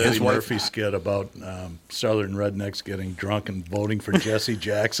an old And his Eddie wife- Murphy skit about Southern rednecks getting drunk and voting for Jesse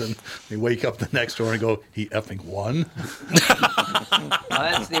Jackson. They wake up the next morning and go, he effing won?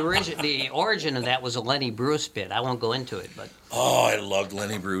 That's the origin of that was a Lenny Bruce bit. I won't go into it, but Oh, I loved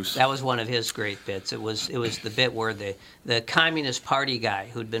Lenny Bruce. that was one of his great bits. It was the bit where the Communist Party guy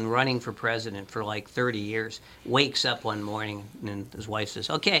who'd been running for president for like 30 years wakes up one morning and his wife says,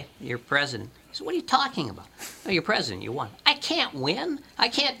 "Okay, you're president." He said, "What are you talking about? No, you're president. You won." "I can't win. I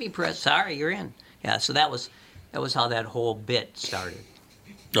can't be president." "Sorry, you're in." Yeah, so that was how that whole bit started.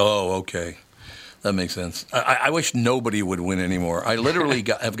 Oh, okay. That makes sense. I wish nobody would win anymore. I literally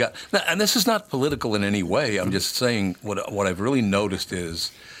have got, and this is not political in any way. I'm just saying what I've really noticed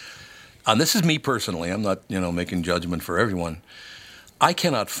is, and this is me personally. I'm not making judgment for everyone. I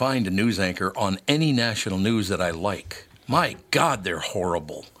cannot find a news anchor on any national news that I like. My God, they're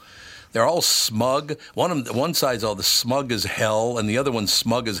horrible. They're all smug. One side's all the smug as hell, and the other one's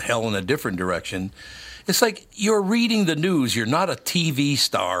smug as hell in a different direction. It's like you're reading the news. You're not a TV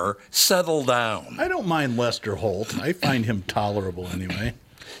star. Settle down. I don't mind Lester Holt. I find him tolerable anyway.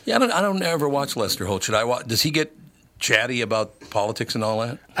 Yeah, I don't ever watch Lester Holt. Should I watch? Does he get chatty about politics and all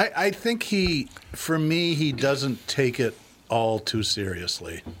that? I think for me, he doesn't take it all too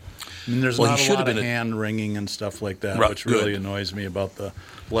seriously. I mean, there's not a lot of hand-wringing and stuff like that, which really annoys me about the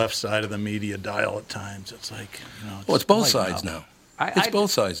left side of the media dial at times. It's like, it's both sides now. It's both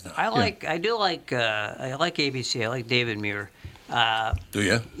sides now. I do like ABC. I like David Muir. Do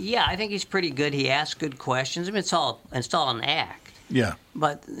you? Yeah, I think he's pretty good. He asks good questions. I mean, it's all an act. Yeah.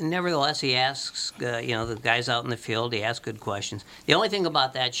 But nevertheless, he asks, the guys out in the field, he asks good questions. The only thing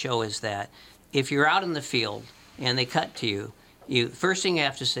about that show is that if you're out in the field and they cut to you, first thing you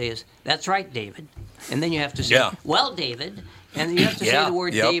have to say is, "That's right, David." And then you have to say, "Well, David." And you have to say the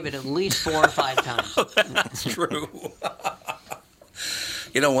word David at least 4 or 5 times. That's true.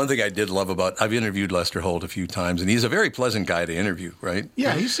 One thing I did love I've interviewed Lester Holt a few times, and he's a very pleasant guy to interview, right?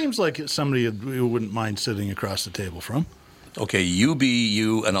 Yeah, he seems like somebody who wouldn't mind sitting across the table from. Okay, you be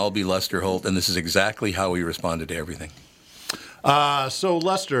you, and I'll be Lester Holt, and this is exactly how he responded to everything. So,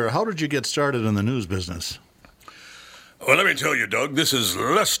 Lester, how did you get started in the news business? Well, let me tell you, Doug, this is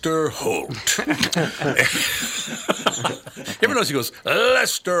Lester Holt. Everyone else, he goes,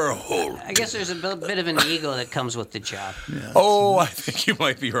 Lester Holt. I guess there's a bit of an ego that comes with the job. Yeah. Oh, I think you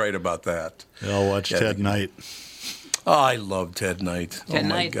might be right about that. I'll watch Ted Knight. Oh, I love Ted Knight. Ted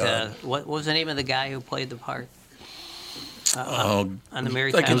Knight, God. what was the name of the guy who played the part? On the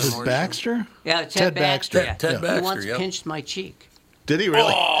Mary Was Tyler it Moore Baxter? Show? Yeah, Ted Baxter. Yeah. Ted Baxter, He once yeah. pinched my cheek. Did he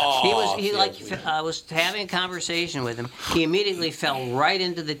really? I was having a conversation with him. He immediately fell right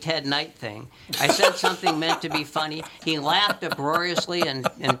into the Ted Knight thing. I said something meant to be funny. He laughed uproariously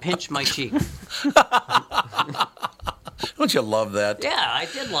and pinched my cheek. Don't you love that? Yeah, I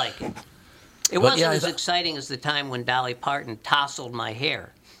did like it. It wasn't as exciting as the time when Dolly Parton tousled my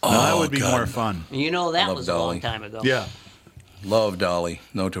hair. Oh, that would be more fun. That was Dolly. a long time ago. Yeah. Love Dolly.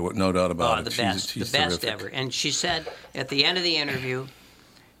 No doubt about it. The best. She's the best terrific. ever. And she said, at the end of the interview,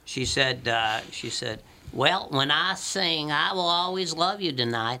 she said, "Well, when I sing 'I Will Always Love You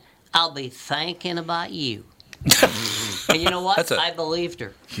Tonight,' I'll be thinking about you." And you know what? I believed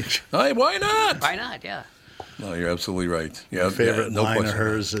her. Hey, why not? Why not? Yeah. No, you're absolutely right. Yeah, My favorite no line of question.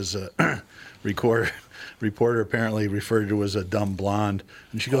 hers is a reporter apparently referred to as a dumb blonde.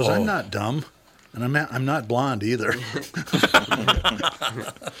 And she goes, "I'm not dumb. And I'm not blonde either."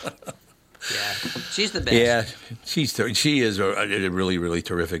 Yeah, she's the best. Yeah, she is really, really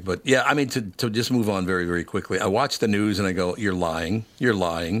terrific. But yeah, I mean, to just move on very, very quickly, I watch the news and I go, "You're lying. You're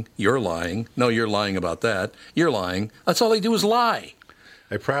lying. You're lying. No, you're lying about that. You're lying." That's all they do is lie.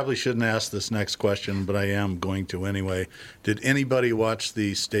 I probably shouldn't ask this next question, but I am going to anyway. Did anybody watch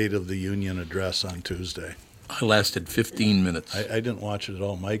the State of the Union address on Tuesday? I lasted 15 minutes. I didn't watch it at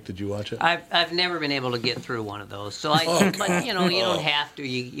all. Mike, did you watch it? I've never been able to get through one of those. So but you don't have to.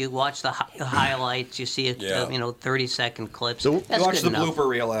 You watch the highlights. You see 30-second clips. You watch the blooper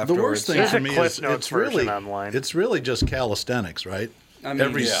reel afterwards. The worst thing There's for a me Cliff is Notes version online. It's really just calisthenics, right? I mean,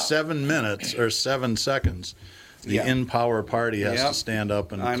 Every 7 minutes or 7 seconds, the in-power party has to stand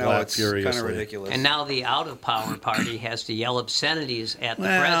up and clap furiously. It's kind of ridiculous. And now the out-of-power party has to yell obscenities at the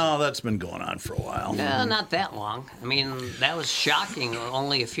president. Well, that's been going on for a while. Not that long. I mean, that was shocking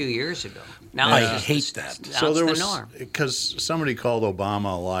only a few years ago. Now I it's hate that. So there the was, norm. because somebody called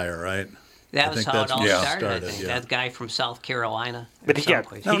Obama a liar, right? That was how it all started, I started, think. yeah. That guy from South Carolina. But he got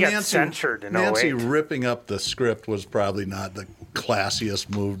censored in 08. Nancy ripping up the script was probably not the classiest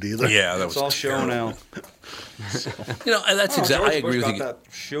move either. Yeah, that was all show now. And that's exactly. I agree with you. Got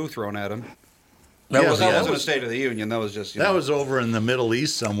that shoe thrown at him. That wasn't a State of the Union. That was just that was over in the Middle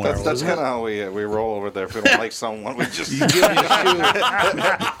East somewhere. That's kind of how we roll over there. If we don't like someone, we just you give me a shoe.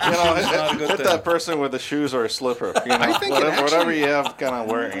 Hit that person with the shoes or a slipper. I think whatever you have, kind of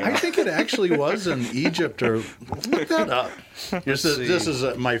wear. I think it actually was in Egypt. Or look that up. This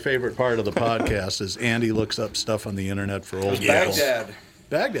is my favorite part of the podcast. Is Andy looks up stuff on the internet for old people.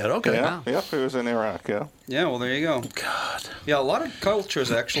 Baghdad, okay. Yeah, yep, it was in Iraq, yeah. Yeah, well, there you go. God. Yeah, a lot of cultures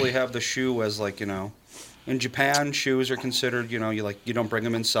actually have the shoe as in Japan, shoes are considered, you don't bring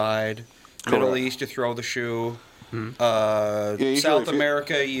them inside. Correct. Middle East, you throw the shoe. South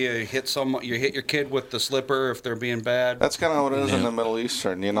America, you hit your kid with the slipper if they're being bad. That's kind of how it is in the Middle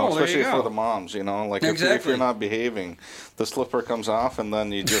Eastern, especially for the moms, like if you're not behaving, the slipper comes off and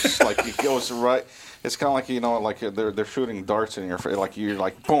then you just it goes right. It's kind of like they're shooting darts in your face,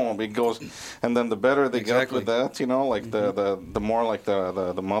 you're boom, it goes, and then the better they get with that, the more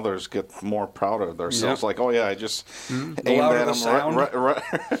the mothers get more proud of themselves. Yep. I just aimed at them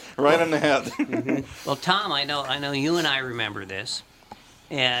right in the head. Mm-hmm. Well, Tom, I know you and I remember this.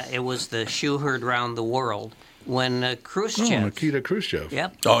 It was the shoe heard round the world when Khrushchev. Nikita Khrushchev.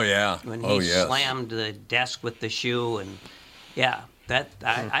 Yep. Oh yeah. When he slammed the desk with the shoe and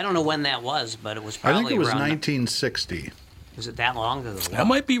I don't know when that was, but it was probably I think it was around 1960. Was it that long ago? That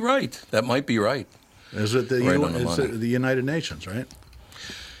might be right. Is it the United Nations, right?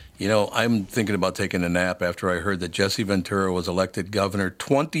 I'm thinking about taking a nap after I heard that Jesse Ventura was elected governor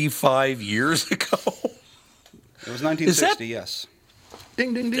 25 years ago. It was 1960, yes.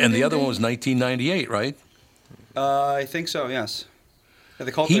 Ding, ding, ding. And the other one was 1998, right? I think so, yes. Yeah,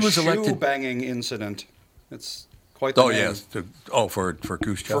 they call it the shoe banging incident. It's quite the name. Yes. For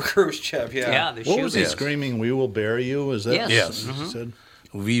Khrushchev. For Khrushchev, yeah. Yeah, the what shoe was he screaming? We will bury you? Is that? Yes. He said?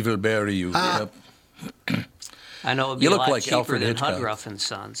 We will bury you. Yep. I know it would be You a look lot like cheaper Alfred than Hitchcock. Hudruff and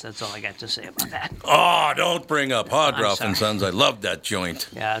Sons. That's all I got to say about that. Oh, don't bring up Hudruff sorry. and Sons. I loved that joint.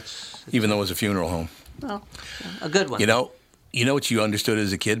 Yeah, it's Even though it was a funeral home. well, a good one. You know what you understood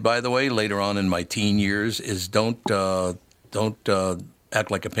as a kid, by the way, later on in my teen years, is don't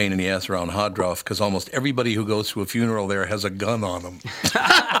act like a pain in the ass around Hudruff, because almost everybody who goes to a funeral there has a gun on them.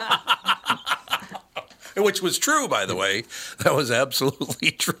 Which was true, by the way. That was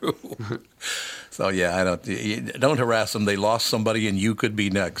absolutely true. So yeah, don't harass them. They lost somebody, and you could be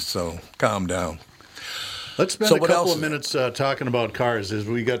next. So calm down. Let's spend a couple of minutes talking about cars. As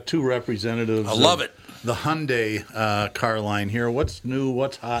we got two representatives. I love it. The Hyundai car line here. What's new?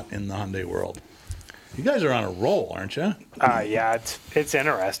 What's hot in the Hyundai world? You guys are on a roll, aren't you? Yeah, it's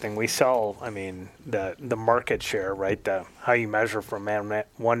interesting. We sell, the market share, right? How you measure from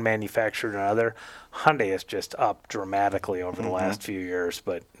one manufacturer to another. Hyundai is just up dramatically over the last few years,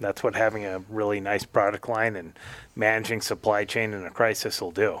 but that's what having a really nice product line and managing supply chain in a crisis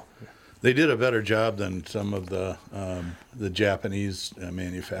will do. They did a better job than some of the Japanese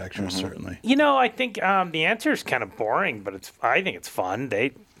manufacturers, certainly. I think the answer is kind of boring, but I think it's fun.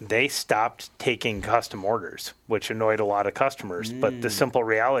 They stopped taking custom orders, which annoyed a lot of customers. But the simple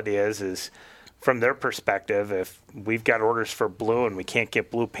reality is from their perspective, if we've got orders for blue and we can't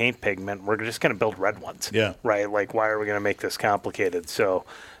get blue paint pigment, we're just going to build red ones. Yeah. Right? Like, why are we going to make this complicated? So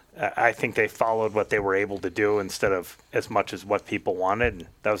I think they followed what they were able to do instead of as much as what people wanted. And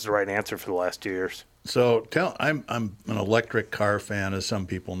that was the right answer for the last 2 years. So I'm an electric car fan, as some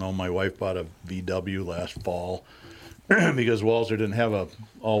people know. My wife bought a VW last fall because Walser didn't have a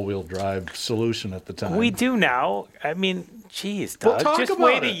all-wheel drive solution at the time. We do now. Geez, Doug, just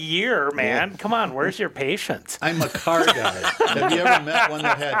wait a year, man. Yeah. Come on, where's your patience? I'm a car guy. Have you ever met one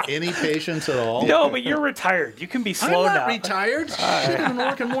that had any patience at all? No, but you're retired. You can be slow now. I'm not retired. I'm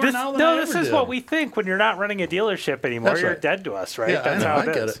working more now than I ever this is did. What we think when you're not running a dealership anymore. That's you're right. Dead to us, right? Yeah, That's I how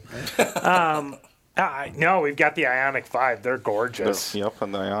get it is. No, we've got the Ioniq 5. They're gorgeous. Yep,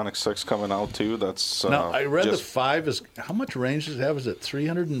 and the Ioniq 6 coming out too. That's now I read the 5 is how much range does it have? Is it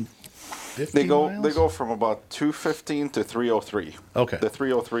 350 miles? They go from about 215 to 303. Okay. The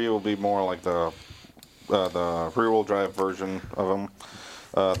 303 will be more like the rear-wheel drive version of them.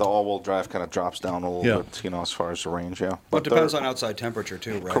 The all-wheel drive kind of drops down a little bit, as far as the range. Yeah. But it depends on outside temperature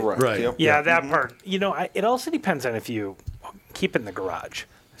too, right? Correct. Right. Yep. Yeah, that part. It also depends on if you keep it in the garage.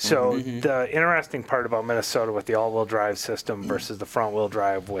 So the interesting part about Minnesota with the all-wheel drive system versus the front-wheel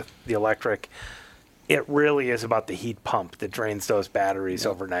drive with the electric, it really is about the heat pump that drains those batteries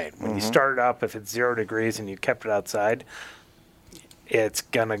overnight. When you start it up, if it's 0 degrees and you kept it outside, it's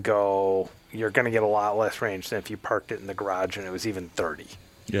going to go, you're going to get a lot less range than if you parked it in the garage and it was even 30.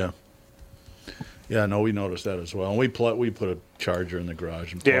 Yeah. Yeah, no, we noticed that as well. And we put a charger in the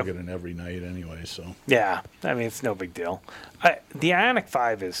garage and plug it in every night anyway. So yeah, I mean it's no big deal. The Ioniq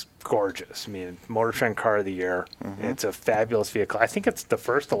 5 is gorgeous. I mean, Motor Trend Car of the Year. It's a fabulous vehicle. I think it's the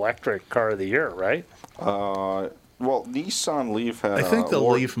first electric car of the year, right? Well, Nissan Leaf had. I think the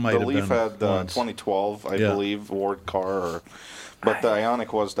Leaf might have been. The Leaf had 2012, I believe, award car. But the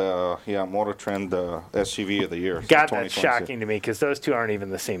Ioniq was the Motor Trend SUV of the year. God, that's shocking to me because those two aren't even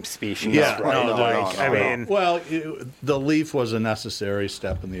the same species. Yeah, right? no. I mean, well, the Leaf was a necessary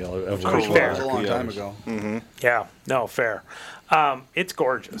step in the evolution. Fair. It was a long time ago. Yeah, no, fair. It's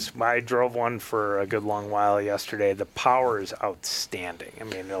gorgeous. I drove one for a good long while yesterday. The power is outstanding. I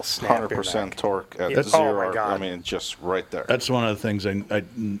mean, it'll snap 100% torque at Oh, zero. my God. I mean, just right there. That's one of the things I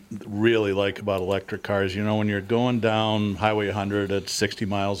really like about electric cars. You know, when you're going down Highway 100 at 60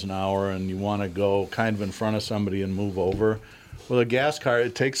 miles an hour and you want to go kind of in front of somebody and move over, with a gas car,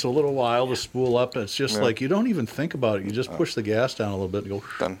 it takes a little while to spool up. It's just like you don't even think about it. You just push the gas down a little bit and go.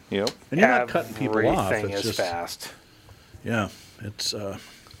 Done. Yep. And you're not cutting people off. Everything It's is just fast. Yeah, it's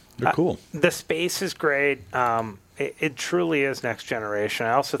they're cool. The space is great. It truly is next generation.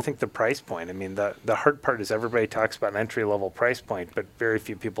 I also think the price point. I mean, the hard part is everybody talks about an entry-level price point, but very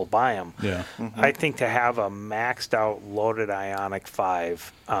few people buy them. Yeah. I think to have a maxed-out loaded Ioniq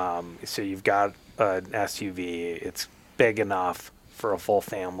 5, so you've got an SUV, it's big enough for a full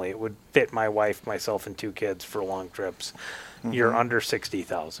family. It would fit my wife, myself, and 2 kids for long trips. You're under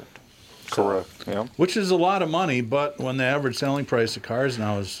 $60,000. Correct. Yeah. Which is a lot of money, but when the average selling price of cars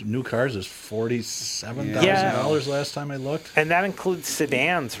now is new cars is $47,000 last time I looked. And that includes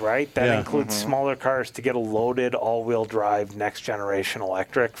sedans, right? That includes smaller cars to get a loaded all-wheel drive next generation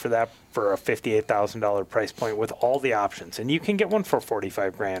electric for a $58,000 price point with all the options. And you can get one for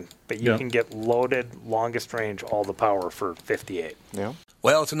 $45,000, but you can get loaded, longest range, all the power for $58,000. Yeah.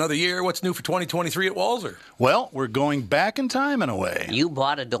 Well, it's another year. What's new for 2023 at Walser? Well, we're going back in time in a way. You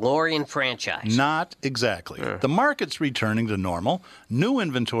bought a DeLorean franchise. Not exactly. The market's returning to normal. New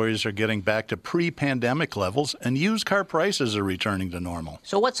inventories are getting back to pre-pandemic levels, and used car prices are returning to normal.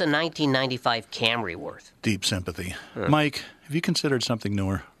 So what's a 1995 Camry worth? Deep sympathy. Mike, have you considered something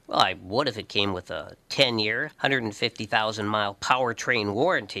newer? Well, I would if it came with a 10-year, 150,000-mile powertrain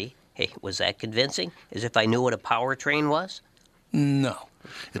warranty. Hey, was that convincing? As if I knew what a powertrain was? No.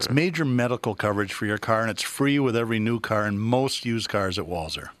 It's major medical coverage for your car, and it's free with every new car and most used cars at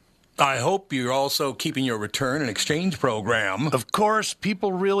Walser. I hope you're also keeping your return and exchange program. Of course,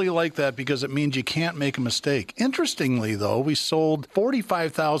 people really like that because it means you can't make a mistake. Interestingly, though, we sold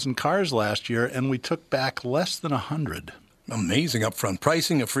 45,000 cars last year, and we took back less than 100. Amazing upfront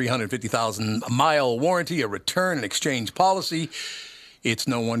pricing, a free 150,000-mile warranty, a return and exchange policy. It's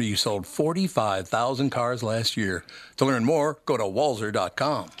no wonder you sold 45,000 cars last year. To learn more, go to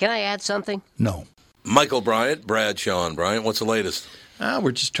walser.com. Can I add something? No. Michael Bryant, Bradshaw and Bryant, what's the latest?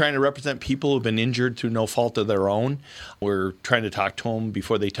 We're just trying to represent people who've been injured through no fault of their own. We're trying to talk to them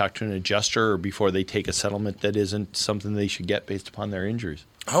before they talk to an adjuster or before they take a settlement that isn't something they should get based upon their injuries.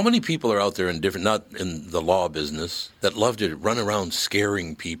 How many people are out there not in the law business, that love to run around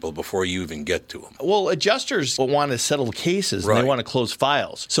scaring people before you even get to them? Well, adjusters want to settle cases and they want to close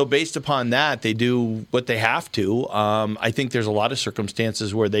files. So based upon that, they do what they have to. I think there's a lot of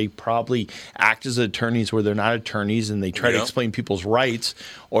circumstances where they probably act as attorneys where they're not attorneys and they try to explain people's rights,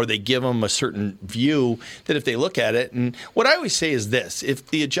 or they give them a certain view that if they look at it. And what I always say is this: if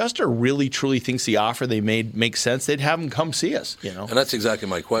the adjuster really truly thinks the offer they made makes sense, they'd have them come see us. And that's exactly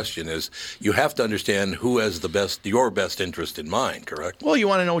my question is you have to understand who has your best interest in mind, correct? Well, you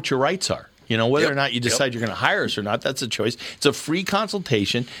want to know what your rights are. Whether or not you decide you're going to hire us or not, that's a choice. It's a free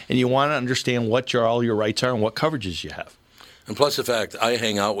consultation, and you want to understand what all your rights are and what coverages you have. And plus the fact I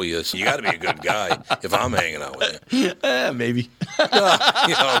hang out with you, so you got to be a good guy if I'm hanging out with you. Maybe.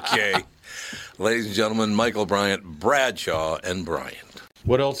 Okay. Ladies and gentlemen, Michael Bryant, Bradshaw and Bryant.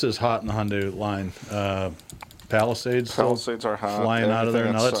 What else is hot in the Hyundai line? Palisades? Palisades are hot. Flying out of there.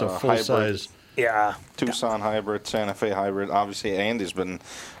 Now that's a full-size. Yeah. Tucson hybrid, Santa Fe hybrid. Obviously, Andy's been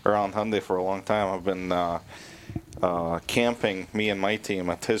around Hyundai for a long time. I've been camping, me and my team,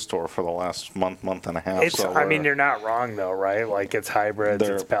 at his store for the last month and a half. I mean, you're not wrong, though, right? Like, it's hybrids,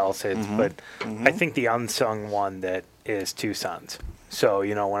 it's Palisades. But I think the unsung one that is Tucson's. So,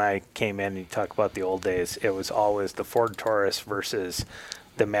 when I came in and you talk about the old days, it was always the Ford Taurus versus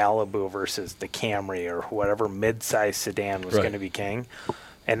the Malibu versus the Camry or whatever mid-size sedan was going to be king.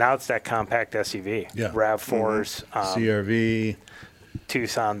 And now it's that compact SUV. Yeah. RAV4s. CRV.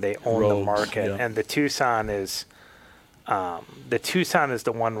 Tucson, they own Rogues, the market. yeah. And the Tucson is The Tucson is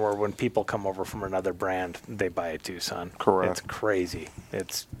the one where when people come over from another brand, they buy a Tucson. Correct. It's crazy.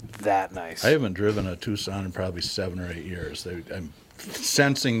 It's that nice. I haven't driven a Tucson in probably 7 or 8 years. I'm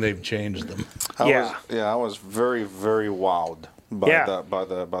sensing they've changed them. I was very, very wowed by Yeah. by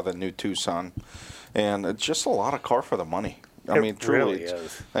the new Tucson, and it's just a lot of car for the money. I It mean, truly, really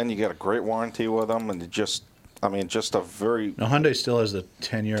is. and you get a great warranty with them, and just a very Now, Hyundai still has the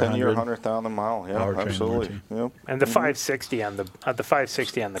 10-year 100,000 mile, yeah, Powertrain absolutely, warranty. yep. And the 560 on the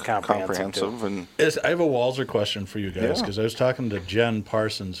 560 on the comprehensive. too. And I have a Walser question for you guys, Yeah. because I was talking to Jen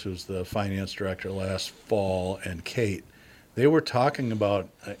Parsons, who's the finance director last fall, and Kate. They were talking about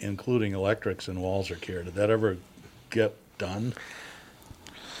including electrics in Walser Care. Did that ever get done?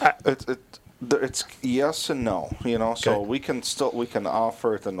 it's yes and no, So Okay. we can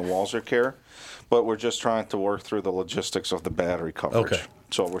offer it in the Walser Care, but we're just trying to work through the logistics of the battery coverage. Okay.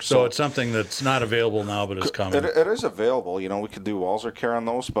 So it's something that's not available now, but is coming. it is available. We could do Walser Care on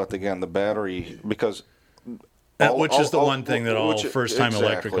those, but again, the battery, because Which is the one thing that all which- first-time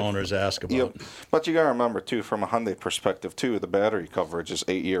electric exactly. owners ask about. Yep. But you got to remember, too, from a Hyundai perspective, too, the battery coverage is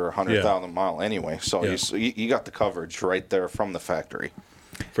 8-year, 100,000 mile anyway. So Yeah. you got the coverage right there from the factory.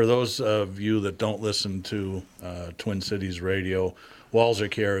 For those of you that don't listen to Twin Cities Radio,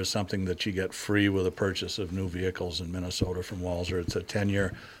 Walser Care is something that you get free with a purchase of new vehicles in Minnesota from Walser. It's a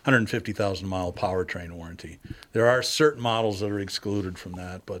 10-year, 150,000-mile powertrain warranty. There are certain models that are excluded from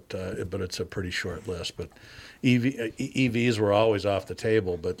that, but it's a pretty short list. But EVs were always off the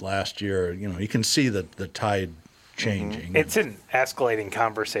table, but last year, you can see the tide changing. It's an escalating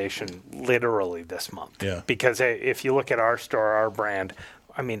conversation literally this month. Yeah. Because if you look at our store, our brand,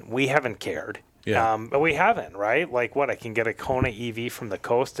 I mean, we haven't cared. Yeah. But we haven't, right? Like I can get a Kona EV from the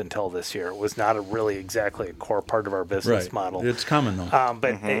coast until this year. It was not exactly a core part of our business Right. model. It's coming, though.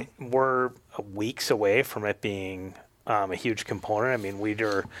 But we're weeks away from it being a huge component. I mean,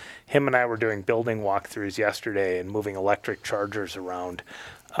 him and I were doing building walkthroughs yesterday and moving electric chargers around.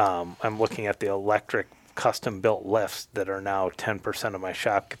 I'm looking at the electric custom-built lifts that are now 10% of my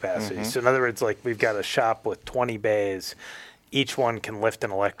shop capacity. So in other words, we've got a shop with 20 bays. Each one can lift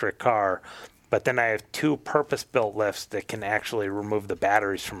an electric car. But then I have 2 purpose-built lifts that can actually remove the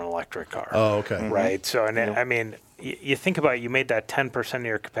batteries from an electric car. Oh, okay. Right. So, I mean, you think about it, you made that 10% of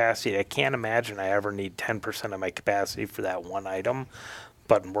your capacity. I can't imagine I ever need 10% of my capacity for that one item,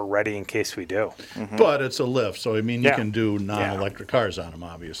 but we're ready in case we do. But it's a lift, so I mean, you Yeah. can do non-electric cars on them,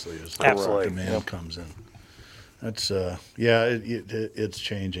 obviously, as the Absolutely. demand comes in. That's it's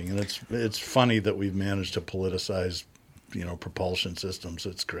changing, and it's funny that we've managed to politicize, propulsion systems.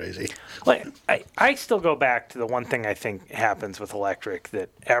 It's crazy. I still go back to the one thing I think happens with electric that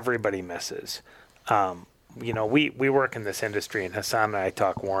everybody misses. We work in this industry, and Hassan and I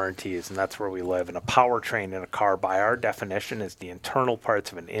talk warranties, and that's where we live. And a powertrain in a car, by our definition, is the internal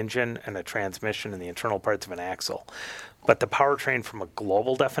parts of an engine and a transmission and the internal parts of an axle. But the powertrain, from a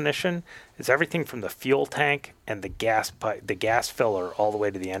global definition, is everything from the fuel tank and the gas filler all the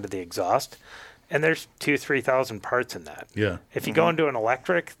way to the end of the exhaust. And there's 2,000-3,000 parts in that. Yeah. If you go into an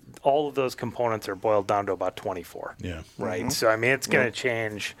electric, all of those components are boiled down to about 24. Yeah. Right. So I mean, it's going to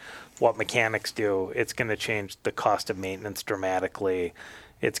change what mechanics do. It's going to change the cost of maintenance dramatically.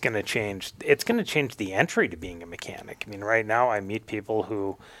 It's going to change the entry to being a mechanic. I mean, right now I meet people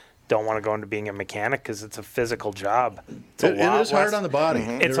who don't want to go into being a mechanic because it's a physical job. It is hard on the body.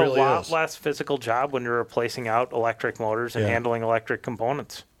 It's It really a lot is. less physical job when you're replacing out electric motors and Yeah. handling electric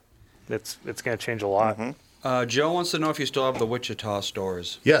components. It's going to change a lot. Joe wants to know if you still have the Wichita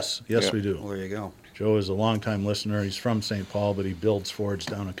stores. Yes, Yeah. we do. Well, there you go. Joe is a longtime listener. He's from St. Paul, but he builds Fords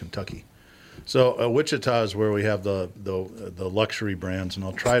down in Kentucky. So Wichita is where we have the luxury brands, and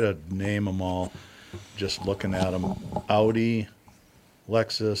I'll try to name them all just looking at them. Audi,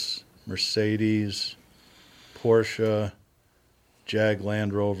 Lexus, Mercedes, Porsche, Jag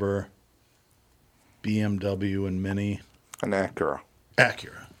Land Rover, BMW and Mini. An Acura.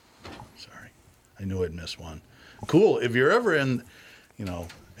 Acura. Sorry. I knew I'd miss one. Cool. If you're ever in,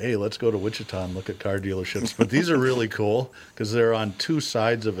 hey, let's go to Wichita and look at car dealerships. But these are really cool because they're on 2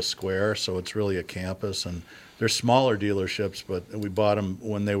 sides of a square, so it's really a campus. And they're smaller dealerships, but we bought them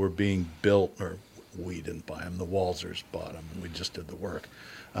when they were being built, or we didn't buy them. The Walsers bought them, and we just did the work.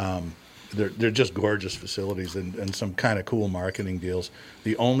 They're just gorgeous facilities and some kind of cool marketing deals.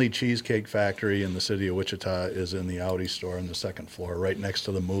 The only cheesecake factory in the city of Wichita is in the Audi store on the 2nd floor, right next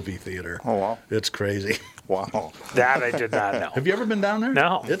to the movie theater. Oh, wow. It's crazy. Wow. That I did not know. Have you ever been down there?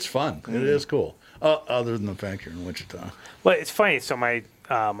 No. It's fun. It is cool. Other than the fact you're in Wichita. Well, it's funny. So my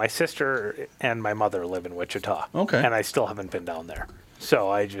sister and my mother live in Wichita. Okay. And I still haven't been down there. So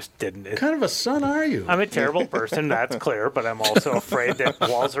I just didn't. What kind of a son are you? I'm a terrible person, that's clear, but I'm also afraid that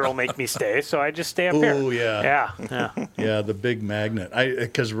Walser will make me stay, so I just stay up here. Oh, yeah. Yeah. Yeah, the big magnet.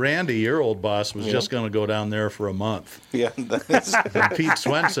 Because Randy, your old boss, was just going to go down there for a month. Yeah, And Pete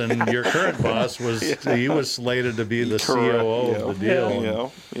Swanson, your current boss, he was slated to be the COO of the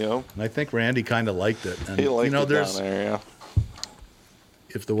deal. And I think Randy kind of liked it. And, he liked it down there, yeah.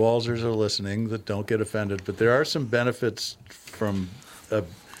 If the Walsers are listening, that don't get offended, but there are some benefits from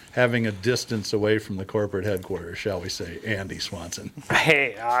having a distance away from the corporate headquarters, shall we say, Andy Swanson.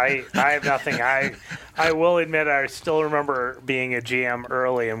 Hey, I have nothing. I will admit I still remember being a GM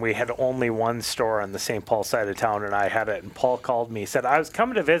early, and we had only one store on the St. Paul side of town, and I had it. And Paul called me, said, I was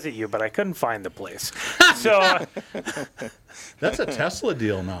coming to visit you, but I couldn't find the place. So that's a Tesla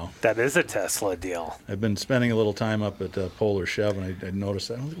deal now. That is a Tesla deal. I've been spending a little time up at Polar Chev, and I noticed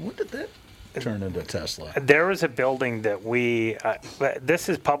that. I was like, when did that turn into Tesla? There was a building that this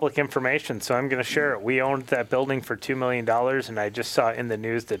is public information, so I'm going to share it. We owned that building for $2 million, and I just saw in the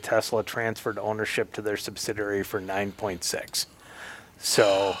news that Tesla transferred ownership to their subsidiary for 9.6.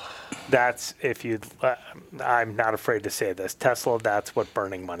 So that's, I'm not afraid to say this, Tesla, that's what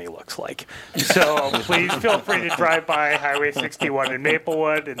burning money looks like. So please feel free to drive by Highway 61 in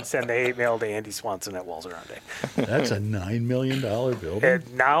Maplewood and send a hate mail to Andy Swanson at Walser Hyundai. That's a $9 million building?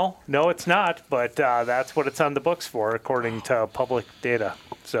 No, it's not, but that's what it's on the books for, according to public data.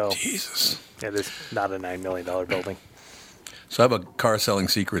 So Jesus. It is not a $9 million building. So I have a car selling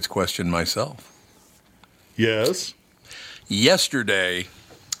secrets question myself. Yes. Yesterday,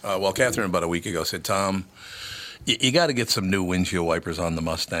 Catherine about a week ago said, Tom, you got to get some new windshield wipers on the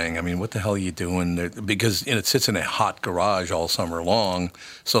Mustang. I mean, what the hell are you doing? Because it sits in a hot garage all summer long,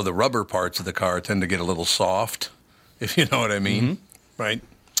 so the rubber parts of the car tend to get a little soft, if you know what I mean, right?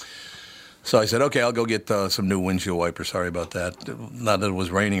 So I said, okay, I'll go get some new windshield wipers. Sorry about that. Not that it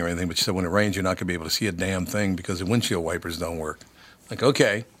was raining or anything, but she said when it rains, you're not going to be able to see a damn thing because the windshield wipers don't work. Like,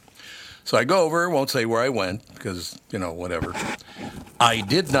 okay. So I go over, won't say where I went because, whatever. I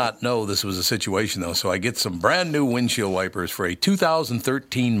did not know this was a situation, though, so I get some brand new windshield wipers for a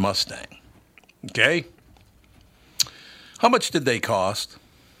 2013 Mustang. Okay? How much did they cost?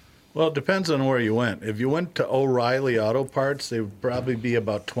 Well, it depends on where you went. If you went to O'Reilly Auto Parts, they would probably be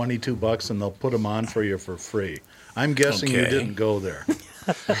about $22, and they'll put them on for you for free. I'm guessing you didn't go there.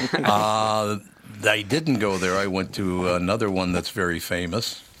 I didn't go there. I went to another one that's very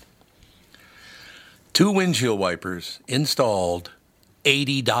famous. 2 windshield wipers installed,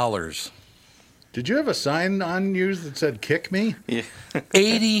 $80. Did you have a sign on yours that said "Kick me"? Yeah.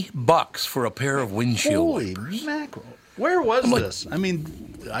 $80 for a pair of windshield Holy wipers. mackerel! Where was this? I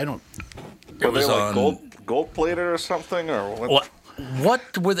mean, I don't. Were was they like on- gold plated or something, or what?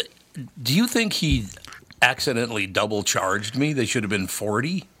 What were the? Do you think he accidentally double charged me? They should have been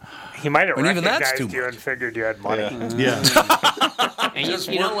 40. He might have And even that's recognized too you much. and figured you had money. Yeah. And Just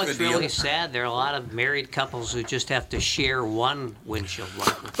you know work what's the deal. really sad? There are a lot of married couples who just have to share one windshield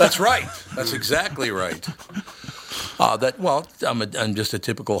wiper. That's right. That's exactly right. I'm just a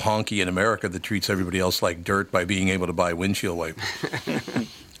typical honky in America that treats everybody else like dirt by being able to buy windshield wipers.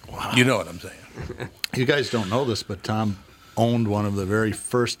 Wow. You know what I'm saying. You guys don't know this, but Tom owned one of the very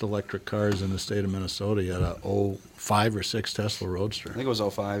first electric cars in the state of Minnesota. He had a 05 or 06 Tesla Roadster. I think it was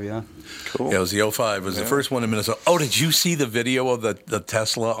 05, yeah. Cool. Yeah, it was the 05. It was the first one in Minnesota. Oh, did you see the video of the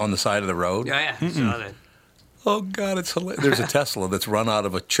Tesla on the side of the road? Yeah, saw that. Oh, God, it's hilarious. There's a Tesla that's run out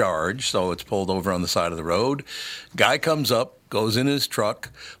of a charge, so it's pulled over on the side of the road. Guy comes up, goes in his truck,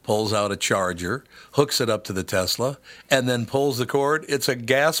 pulls out a charger, hooks it up to the Tesla, and then pulls the cord. It's a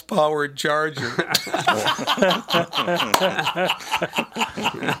gas-powered charger.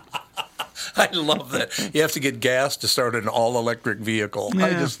 I love that. You have to get gas to start an all-electric vehicle.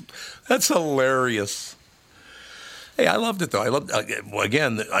 Yeah. That's hilarious. Hey, I loved it though. I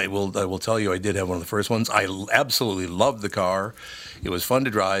will tell you, I did have one of the first ones. I absolutely loved the car. It was fun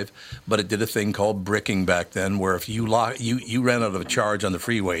to drive, but it did a thing called bricking back then, where if you ran out of a charge on the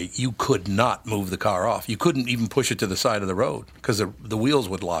freeway, you could not move the car off. You couldn't even push it to the side of the road because the wheels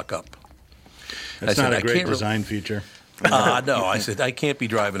would lock up. That's not a great design feature. No, I said I can't be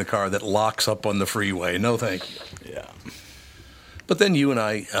driving a car that locks up on the freeway. No, thank you. Yeah. But then you and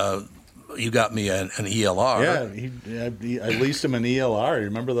I. You got me an ELR. Yeah, I leased him an ELR. You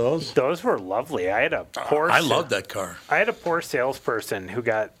remember those? Those were lovely. I had a poor. I love that car. I had a poor salesperson who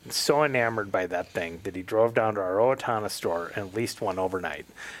got so enamored by that thing that he drove down to our Owatonna store and leased one overnight.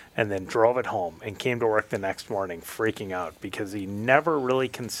 and then drove it home and came to work the next morning freaking out because he never really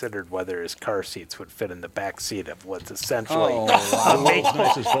considered whether his car seats would fit in the back seat of what's essentially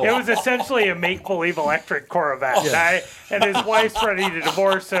it was essentially a make-believe electric Corvette. And his wife's ready to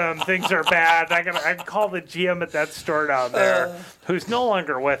divorce him. Things are bad. I can call the GM at that store down there, who's no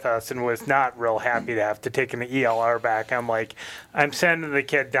longer with us and was not real happy to have to take an ELR back. I'm like, I'm sending the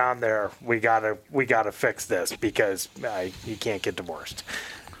kid down there. We gotta fix this because he can't get divorced.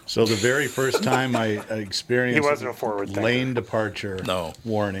 So the very first time I experienced He wasn't a forward thinker. lane departure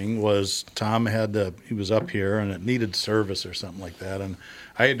warning was Tom he was up here and it needed service or something like that. And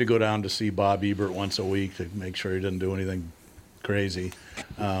I had to go down to see Bob Ebert once a week to make sure he didn't do anything crazy.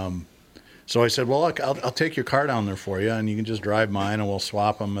 So I said, well, look, I'll take your car down there for you and you can just drive mine and we'll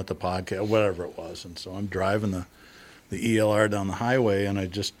swap them at the podcast, whatever it was. And so I'm driving the ELR down the highway, and I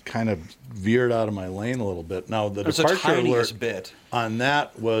just kind of veered out of my lane a little bit. Now, the departure alert bit on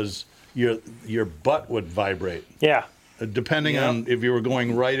that was your butt would vibrate. Yeah. Depending on if you were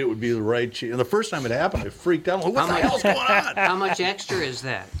going right, it would be the right cheek. And the first time it happened, I freaked out. What the hell's going on? How much extra is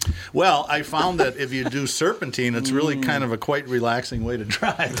that? Well, I found that if you do serpentine, it's really kind of a quite relaxing way to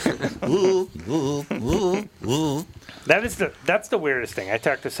drive. That's the weirdest thing. I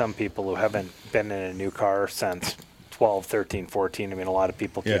talked to some people who haven't been in a new car since 12, 13, 14. I mean, a lot of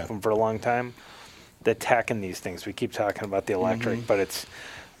people keep them for a long time. The tech in these things, we keep talking about the electric, but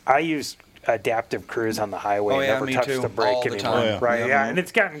I use adaptive cruise on the highway, never touch the brake anymore. Right? Yeah, and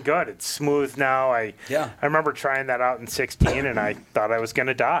it's gotten good. It's smooth now. I remember trying that out in 16, and I thought I was going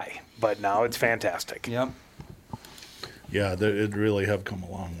to die, but now it's fantastic. Yep. Yeah, it really have come a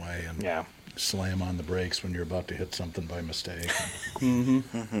long way. And slam on the brakes when you're about to hit something by mistake.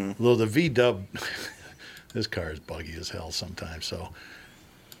 Although the V-dub, this car is buggy as hell sometimes. So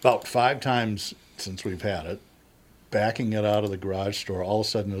about 5 times since we've had it, backing it out of the garage door, all of a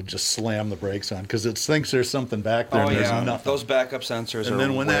sudden it'll just slam the brakes on because it thinks there's something back there and there's nothing. Those backup sensors and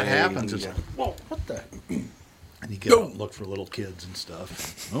then when that happens, it's like, whoa, what the? And you get out and look for little kids and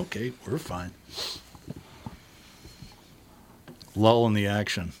stuff. Okay, we're fine. Lull in the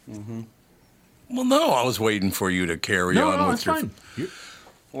action. Well, no, I was waiting for you to carry on with your...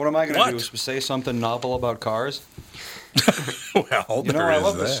 What am I going to do? Say something novel about cars? Well, I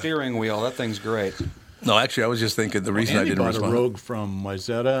love the steering wheel. That thing's great. No, actually, I was just thinking the reason I didn't respond. Andy bought a Rogue from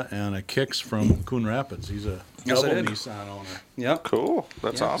Wayzata and a Kicks from Coon Rapids. He's a double Nissan owner. Yep. Cool.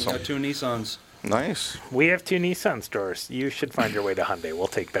 That's awesome. Got 2 Nissans. Nice. We have 2 Nissan stores. You should find your way to Hyundai. We'll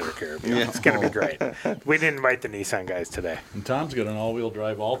take better care of you. It's going to be great. We didn't invite the Nissan guys today. And Tom's got an all-wheel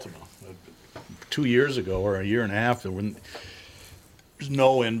drive Altima. 2 years ago, or a year and a half, there's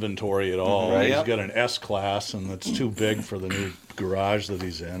no inventory at all. Right. He's got an S-Class, and it's too big for the new garage that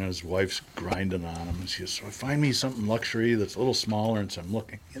he's in. His wife's grinding on him. And she says, so find me something luxury that's a little smaller. And so I'm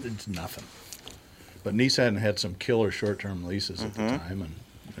looking. It's nothing. But Nissan had some killer short-term leases at the time, and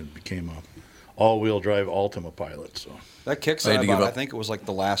it became a all-wheel drive Altima Pilot. So that Kicks I bought, I think it was like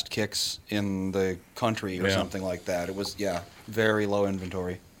the last Kicks in the country or something like that. It was, very low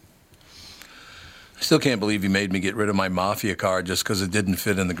inventory. I still can't believe you made me get rid of my Mafia car just because it didn't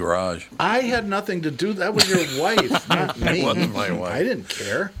fit in the garage. I had nothing to do. That was your wife, not me. It wasn't my wife. I didn't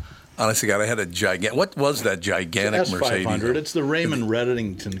care. Honestly, God, I had a gigantic... What was that gigantic Mercedes? S500. It's the Raymond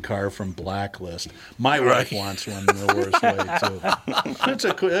Reddington car from Blacklist. My wife wants one the worst way, too.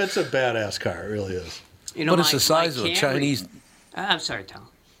 It's a badass car. It really is. But it's the size of a Chinese... I'm sorry, Tom.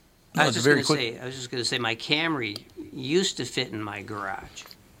 No, I was just going to say my Camry used to fit in my garage.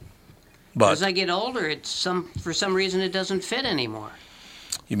 But as I get older, for some reason it doesn't fit anymore.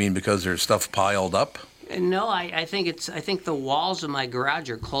 You mean because there's stuff piled up? No, I think the walls of my garage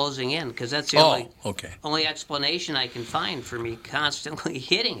are closing in because that's the only explanation I can find for me constantly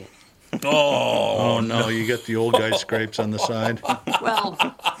hitting it. Oh no! You get the old guy scrapes on the side. Well,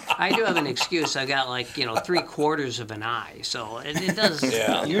 I do have an excuse. I got 3/4 of an eye, so it does.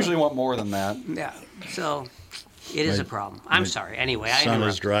 Yeah, you usually want more than that. Yeah, so. It is a problem. I'm sorry. Anyway, my son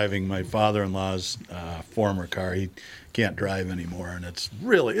is driving my father-in-law's former car. He can't drive anymore, and it's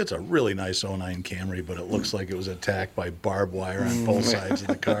a really nice 09 Camry, but it looks like it was attacked by barbed wire on both sides of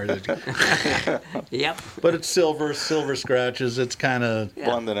the car. Yep. But it's silver scratches. It's kind of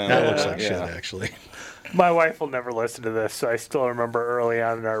blended in. That looks like shit, actually. My wife will never listen to this, so I still remember early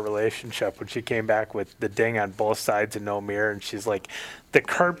on in our relationship when she came back with the ding on both sides and no mirror, and she's like, the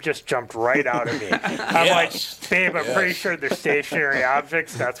curb just jumped right out of me. I'm like, babe, I'm pretty sure they're stationary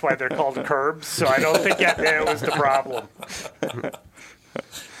objects. That's why they're called curbs, so I don't think it was the problem.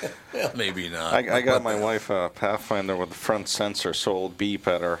 Well, maybe not. I got my wife a Pathfinder with the front sensor sold beep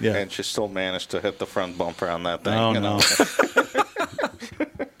at her, and she still managed to hit the front bumper on that thing. Oh, no.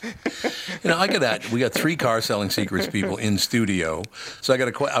 I got that. We got 3 car selling secrets people in studio. So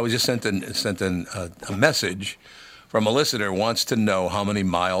I was just sent in a message from a listener who wants to know how many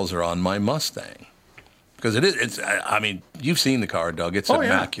miles are on my Mustang. Because it's. I mean, you've seen the car, Doug. It's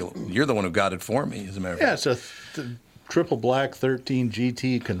immaculate. Yeah. You're the one who got it for me, as a matter of fact. Yeah, it's a triple black 13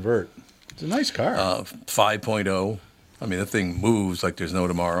 GT convert. It's a nice car. 5.0. I mean, the thing moves like there's no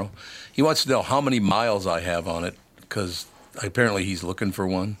tomorrow. He wants to know how many miles I have on it, because apparently he's looking for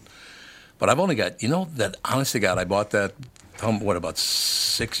one. But I've only got, that honest to God, I bought that, about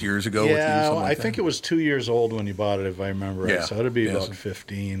 6 years ago? Yeah, with you, I think it was 2 years old when you bought it, if I remember right. Yeah. So it'd be about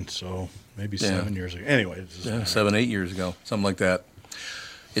 15, so maybe 7 years ago. Anyway. 7, 8 years ago, something like that.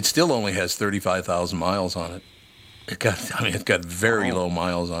 It still only has 35,000 miles on it. It's got very low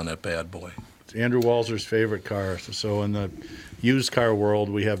miles on that bad boy. It's Andrew Walser's favorite car. So in the used car world,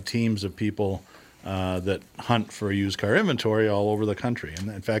 we have teams of people that hunt for used car inventory all over the country. And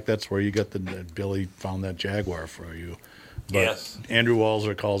in fact, that's where you get Billy found that Jaguar for you. But yes. Andrew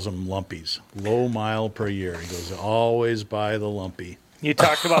Walser calls them lumpies. Low mile per year. He goes, always buy the lumpy. You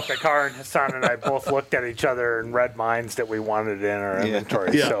talked about the car, and Hassan and I both looked at each other and read minds that we wanted in our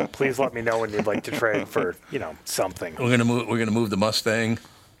inventory. Yeah. So please let me know when you'd like to trade for, something. We're gonna move the Mustang.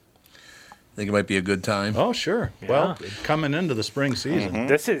 Think it might be a good time. Oh, sure. Yeah. Well, coming into the spring season. Mm-hmm.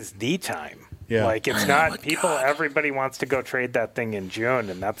 This is the time. Yeah. Like, it's not people. God. Everybody wants to go trade that thing in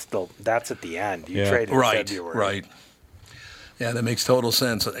June, and that's at the end. You trade in February. Right. Yeah, that makes total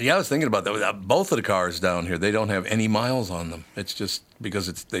sense. Yeah, I was thinking about that. Both of the cars down here, they don't have any miles on them. It's just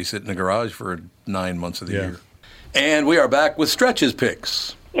because they sit in the garage for 9 months of the year. And we are back with Stretch's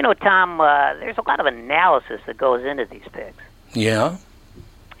picks. Tom, there's a lot of analysis that goes into these picks. Yeah.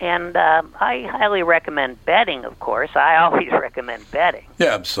 And I highly recommend betting, of course. I always recommend betting.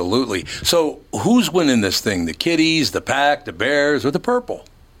 Yeah, absolutely. So who's winning this thing? The Kitties, the Pack, the Bears, or the Purple?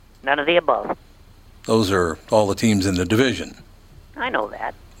 None of the above. Those are all the teams in the division. I know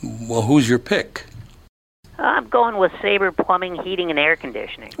that. Well, who's your pick? I'm going with Sabre Plumbing, Heating, and Air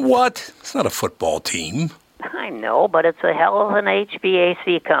Conditioning. What? It's not a football team. I know, but it's a hell of an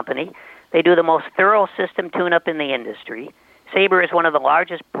HVAC company. They do the most thorough system tune-up in the industry. Sabre is one of the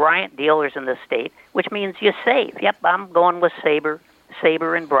largest Bryant dealers in the state, which means you save. Yep, I'm going with Sabre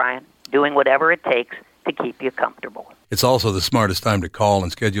and Bryant, doing whatever it takes to keep you comfortable. It's also the smartest time to call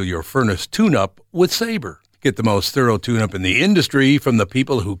and schedule your furnace tune-up with Sabre. Get the most thorough tune-up in the industry from the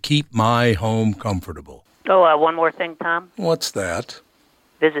people who keep my home comfortable. Oh, one more thing, Tom. What's that?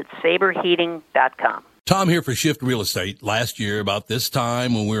 Visit saberheating.com. Tom here for Shift Real Estate. Last year, about this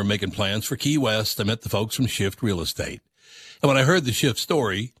time when we were making plans for Key West, I met the folks from Shift Real Estate. And when I heard the Shift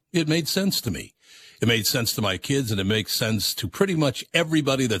story, it made sense to me. It made sense to my kids, and it makes sense to pretty much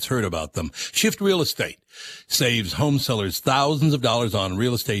everybody that's heard about them. Shift Real Estate saves home sellers thousands of dollars on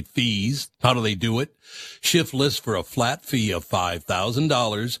real estate fees. How do they do it? Shift lists for a flat fee of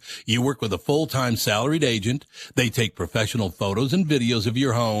 $5,000. You work with a full-time salaried agent. They take professional photos and videos of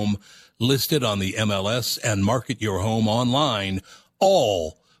your home, list it on the MLS, and market your home online,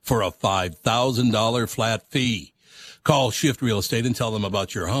 all for a $5,000 flat fee. Call Shift Real Estate and tell them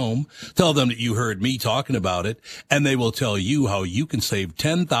about your home. Tell them that you heard me talking about it, and they will tell you how you can save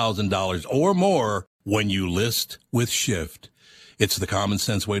 $10,000 or more when you list with Shift. It's the common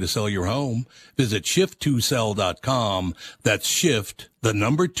sense way to sell your home. Visit shift2sell.com. That's shift,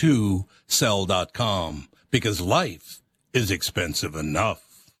 2, sell.com. Because life is expensive enough.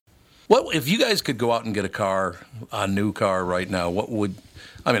 What if you guys could go out and get a new car right now? What would?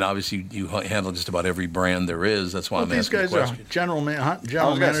 I mean, obviously you handle just about every brand there is. That's why I'm asking the question. These guys are general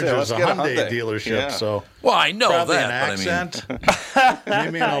managers of a Hyundai dealership. Yeah. So well, I know probably that. An accent.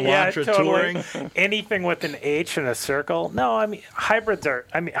 Maybe an Elantra touring. Anything with an H and a circle. No, I mean hybrids are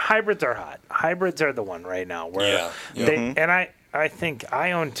hot. Hybrids are the one right now. Where I think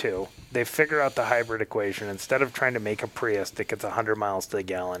I own two. They figure out the hybrid equation. Instead of trying to make a Prius that gets 100 miles to the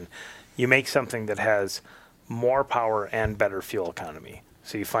gallon, you make something that has more power and better fuel economy.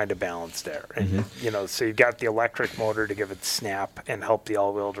 So you find a balance there. And, so you've got the electric motor to give it snap and help the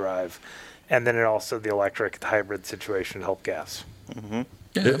all-wheel drive. And then the electric hybrid situation to help gas. Mm-hmm.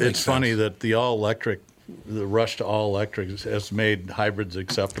 Yeah, it's funny that the rush to all electric has made hybrids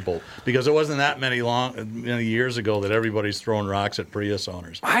acceptable, because it wasn't that many years ago that everybody's throwing rocks at Prius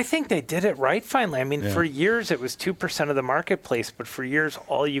owners. I think they did it right finally. I mean, for years it was 2% of the marketplace, but for years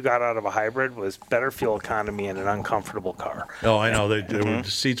all you got out of a hybrid was better fuel economy and an uncomfortable car. Oh, I know. The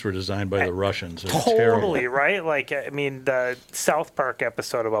seats were designed by the Russians. Totally, right? Like, I mean, the South Park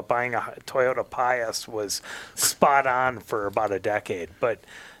episode about buying a Toyota Pius was spot on for about a decade, but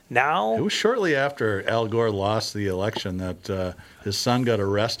Now, It was shortly after Al Gore lost the election that his son got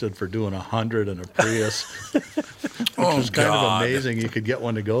arrested for doing 100 in a Prius, which was kind of amazing. You could get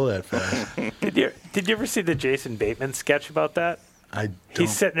one to go that fast. did you ever see the Jason Bateman sketch about that?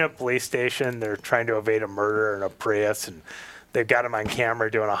 He's sitting at a police station. They're trying to evade a murder in a Prius, and they've got him on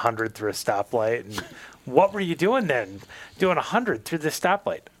camera doing 100 through a stoplight. And what were you doing then? Doing 100 through the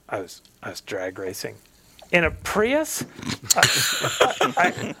stoplight? I was drag racing. In a Prius?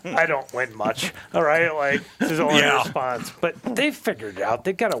 I don't win much, all right? Like, this is only a response. But they've figured it out.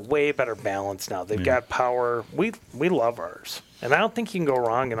 They've got a way better balance now. They've got power. We love ours. And I don't think you can go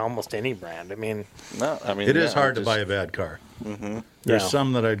wrong in almost any brand. I mean, it is hard to buy a bad car. Mm-hmm. There's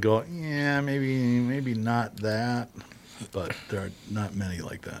some that I'd go, maybe not that. But there are not many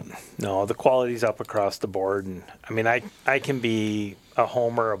like that. No, the quality's up across the board. And I mean, I can be a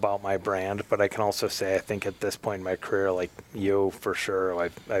homer about my brand, but I can also say I think at this point in my career, like you for sure,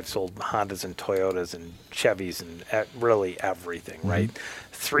 I've sold Hondas and Toyotas and Chevys and really everything, right?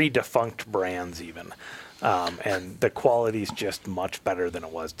 3 defunct brands even. And the quality's just much better than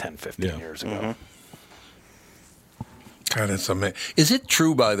it was 10, 15 years ago. God, that's amazing. Is it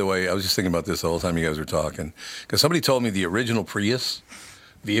true, by the way, I was just thinking about this the whole time you guys were talking, because somebody told me the original Prius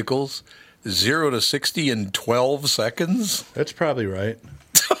vehicles, 0 to 60 in 12 seconds? That's probably right.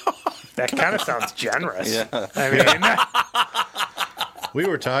 That kind of sounds generous. Yeah. I mean, we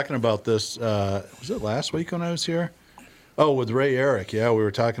were talking about this, was it last week when I was here? Oh, with Ray Eric, we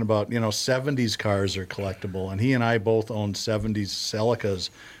were talking about, 70s cars are collectible, and he and I both owned 70s Celicas.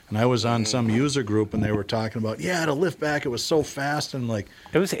 And I was on some user group, and they were talking about, to lift back, it was so fast. And like,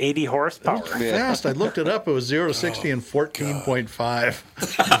 it was 80 horsepower. It was fast. I looked it up. It was 0 to 60 in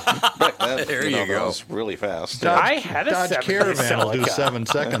 14.5. There you go. That was really fast. I had a Dodge 70s Caravan will do Celica. 7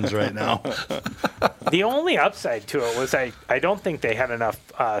 seconds right now. The only upside to it was I don't think they had enough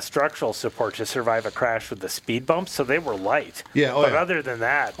structural support to survive a crash with the speed bumps, so they were light. Yeah, but other than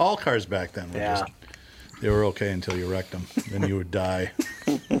that, all cars back then were just, they were okay until you wrecked them. Then you would die.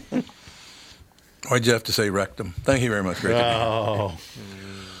 Why'd you have to say wrecked them? Thank you very much, Ricky. Oh.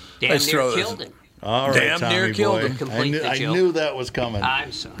 Damn near killed him. All right, Damn Tommy near killed boy. him. Complete the I joke. knew that was coming.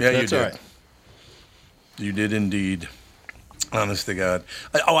 I'm sorry. Yeah, That's you did. all right. You did indeed. Honest to God.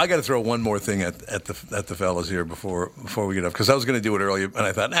 I got to throw one more thing at the fellas here before we get up, because I was going to do it earlier, and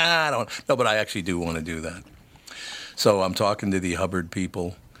I thought, I don't. No, but I actually do want to do that. So I'm talking to the Hubbard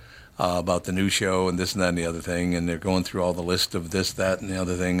people about the new show and this and that and the other thing, and they're going through all the list of this, that, and the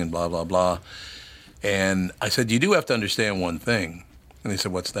other thing, and blah, blah, blah. And I said, you do have to understand one thing. And they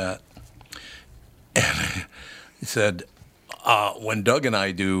said, what's that? And he said, when Doug and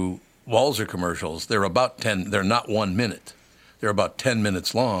I do Walser commercials, they're about 10, they're not 1 minute. They're about 10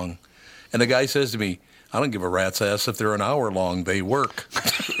 minutes long. And the guy says to me, I don't give a rat's ass if they're an hour long, they work.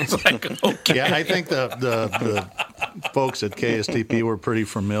 It's like, okay. Yeah, I think the folks at KSTP were pretty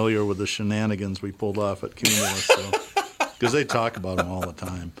familiar with the shenanigans we pulled off at Cumulus, because they talk about them all the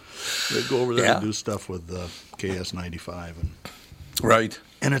time. They go over there and do stuff with KS95. Right.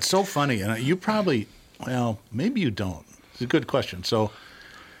 And it's so funny. And you probably, maybe you don't. It's a good question. So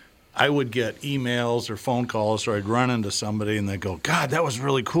I would get emails or phone calls, or I'd run into somebody and they'd go, God, that was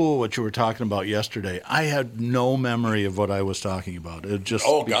really cool what you were talking about yesterday. I had no memory of what I was talking about. It just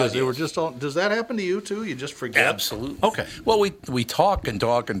because they were just all. Does that happen to you too? You just forget? Absolutely. Okay. Well, we talk and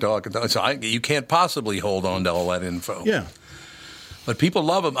talk and talk and talk. So you can't possibly hold on to all that info. Yeah. But people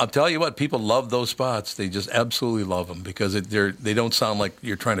love them. I'll tell you what, people love those spots. They just absolutely love them because they don't sound like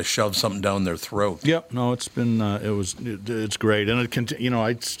you're trying to shove something down their throat. Yep. No, it's been it's great, and I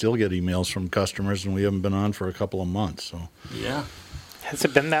still get emails from customers, and we haven't been on for a couple of months. So yeah, has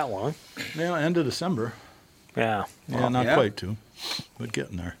it been that long? Yeah, end of December. Yeah. Yeah, not quite two, but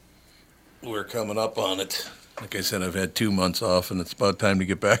getting there. We're coming up on it. Like I said, I've had 2 months off, and it's about time to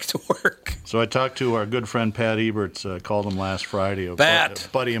get back to work. So I talked to our good friend Pat Eberts, called him last Friday. A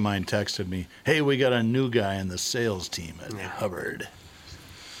buddy of mine texted me, hey, we got a new guy in the sales team at Hubbard.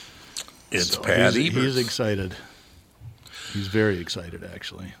 It's Pat Eberts. He's excited. He's very excited,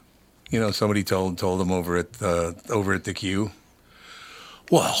 actually. You know, somebody told him over at the Q,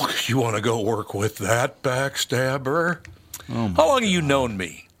 well, you want to go work with that backstabber? Oh How long have you known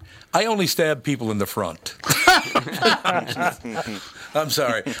me? I only stab people in the front. I'm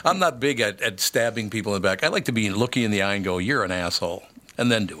sorry. I'm not big at stabbing people in the back. I like to be looking in the eye and go, you're an asshole.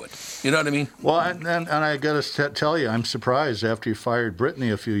 and then do it. You know what I mean? Well, and I got to tell you, I'm surprised after you fired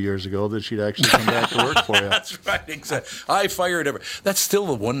Brittany a few years ago that she'd actually come back to work for you. That's right, exactly. I fired every. That's still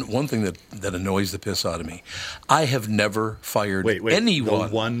the one thing that annoys the piss out of me. I have never fired anyone.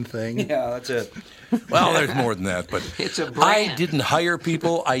 The one thing? Yeah, that's it. Well, there's more than that, but It's a I brand. didn't hire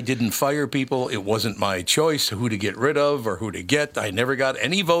people. I didn't fire people. It wasn't my choice who to get rid of or who to get. I never got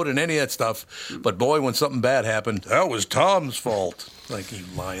any vote in any of that stuff. But boy, when something bad happened, that was Tom's fault. Like, you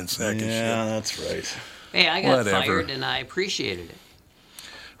lying sack of shit. Yeah, that's right. Hey, I got Whatever. fired, and I appreciated it.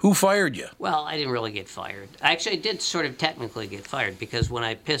 Who fired you? Well, I didn't really get fired. Actually, I did sort of technically get fired because when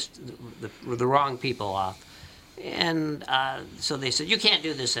I pissed the wrong people off, and so they said, you can't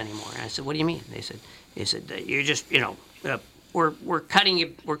do this anymore. And I said, what do you mean? They said you're just, we're cutting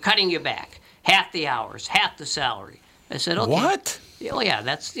you back half the hours, half the salary. I said, okay. What? Oh yeah,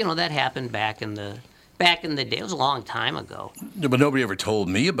 that's that happened back in the day. It was a long time ago. But nobody ever told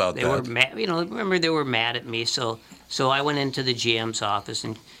me about They that. were mad. Remember they were mad at me. So I went into the GM's office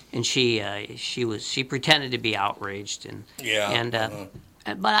and she pretended to be outraged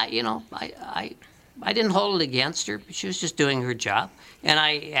but I didn't hold it against her. She was just doing her job, and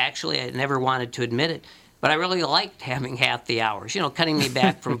I never wanted to admit it. But I really liked having half the hours, cutting me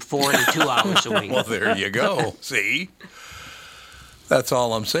back from 4 to 2 hours a week. Well, there you go. See? That's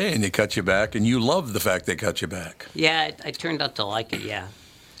all I'm saying. They cut you back, and you love the fact they cut you back. Yeah, I turned out to like it, yeah.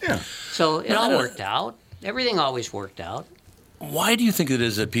 Yeah. So it all worked out. Everything always worked out. Why do you think it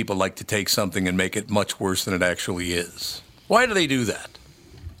is that people like to take something and make it much worse than it actually is? Why do they do that?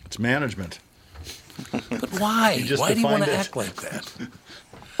 It's management. But why? You just Why do you want to defined it. act like that?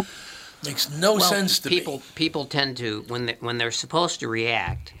 Makes no sense to me. People tend to, when they're supposed to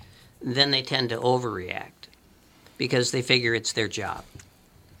react, then they tend to overreact because they figure it's their job.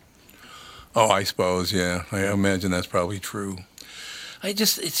 Oh, I suppose, yeah. I imagine that's probably true.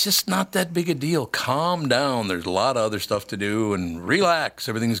 It's just not that big a deal. Calm down. There's a lot of other stuff to do, and relax.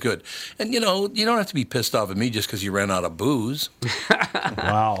 Everything's good. And, you don't have to be pissed off at me just because you ran out of booze.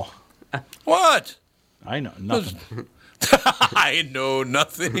 Wow. What? I know nothing. I know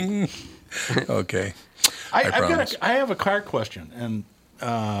nothing. Okay. I promise. I have a car question,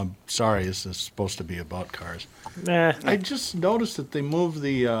 and sorry, this is supposed to be about cars. Nah. I just noticed that they moved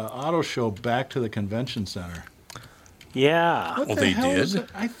the auto show back to the convention center. Yeah. What Well, the they hell is did? it?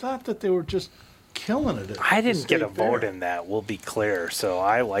 I thought that they were just killing it. I didn't get a vote in that, we'll be clear. So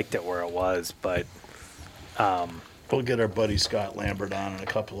I liked it where it was, but We'll get our buddy Scott Lambert on in a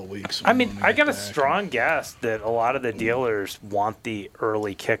couple of weeks. I mean, when we I get got a back. strong guess that a lot of the dealers want the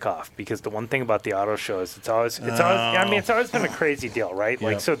early kickoff because the one thing about the auto show is it's always been a crazy deal, right?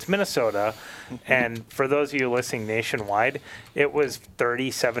 Like, Yep. so it's Minnesota, and for those of you listening nationwide, it was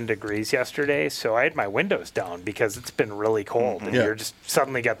 37 degrees yesterday, so I had my windows down because it's been really cold, and Yeah. you're just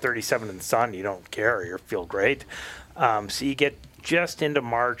suddenly got 37 in the sun, you don't care, you feel great. So you get just into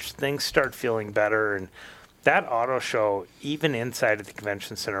March, things start feeling better, and that auto show, even inside of the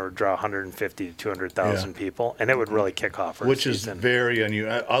convention center, would draw 150 to 200,000 people, and it would really kick off our Which is season. very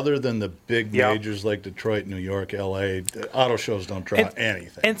unusual. Other than the big Yeah. majors like Detroit, New York, L.A., the auto shows don't draw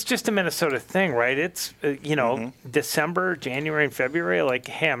anything. And it's just a Minnesota thing, right? It's, December, January, and February, like,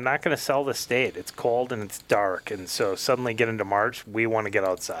 hey, I'm not going to sell the state. It's cold and it's dark. And so suddenly get into March, we want to get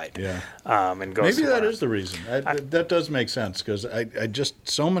outside. Yeah. And go Maybe somewhere. that is the reason. That does make sense because I just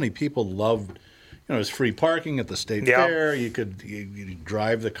so many people loved. There's free parking at the state Yeah. fair. You could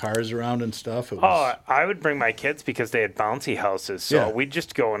drive the cars around and stuff. It was, I would bring my kids because they had bouncy houses. So Yeah. we'd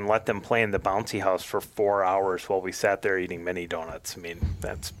just go and let them play in the bouncy house for 4 hours while we sat there eating mini donuts. I mean,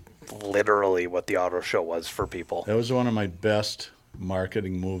 that's literally what the auto show was for people. that was one of my best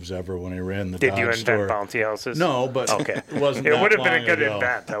marketing moves ever when I ran the Did Dodge you invent store. bouncy houses? No, but Okay. it wasn't. It that would have been a long good ago.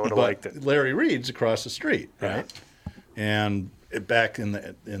 invent. I would have But liked it. Larry Reed's across the street, right? And back in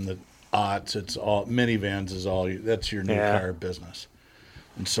the aughts, it's all minivans is all that's your new Yeah. car business.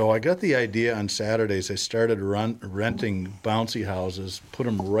 And so I got the idea on Saturdays. I started renting bouncy houses, put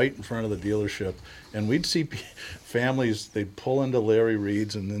them right in front of the dealership, and we'd see families. They'd pull into Larry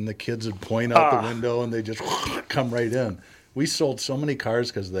Reed's, and then the kids would point out the window, and they just come right in. We sold so many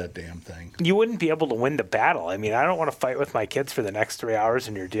cars because of that damn thing. You wouldn't be able to win the battle. I mean, I don't want to fight with my kids for the next 3 hours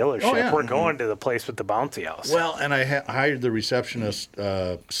in your dealership. Oh, yeah. We're going to the place with the bouncy house. Well, and I hired the receptionist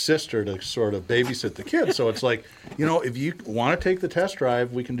sister to sort of babysit the kids. So it's like, if you want to take the test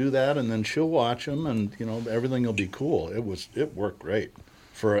drive, we can do that, and then she'll watch them, and everything will be cool. It worked great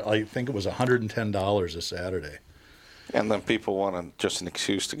for I think it was $110 a Saturday. And then people want just an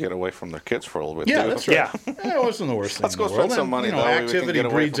excuse to get away from their kids for a little bit. Yeah, too. that's right. That wasn't the worst thing. Let's go in the world. spend some money. You know, that way we can activity get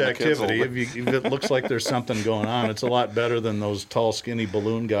away breeds from the kids a activity. little If it looks like there's something going on, it's a lot better than those tall, skinny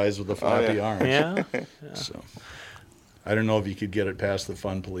balloon guys with the floppy arms. Yeah. So, I don't know if you could get it past the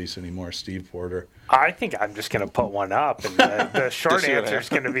fun police anymore, Steve Porter. I think I'm just going to put one up. And the short answer is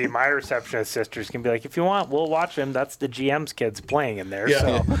going to be my receptionist sister's going to be like, if you want, we'll watch them. That's the GM's kids playing in there.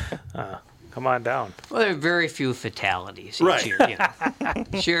 Yeah. So come on down. Well, there are very few fatalities Right. each year. You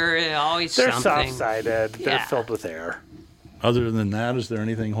know. Sure, always They're something. soft-sided. They're Yeah. filled with air. Other than that, is there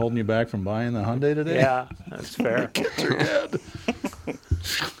anything holding you back from buying the Hyundai today? Yeah, that's fair. Kids are dead.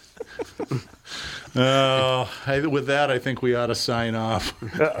 With that, I think we ought to sign off.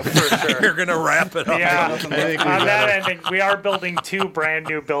 For sure. You're going to wrap it up. Yeah, think we on that better. ending, we are building 2 brand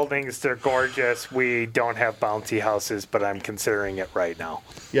new buildings. They're gorgeous. We don't have bouncy houses, but I'm considering it right now.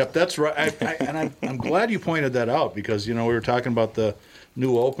 Yep, that's right. I'm glad you pointed that out because, you know, we were talking about the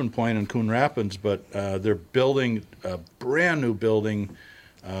new open point in Coon Rapids, but they're building a brand new building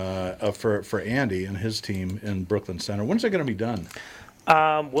for Andy and his team in Brooklyn Center. When's it going to be done?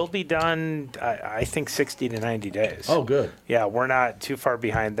 We'll be done, I think, 60 to 90 days. Oh, good. Yeah, we're not too far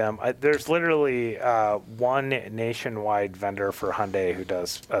behind them. There's literally one nationwide vendor for Hyundai who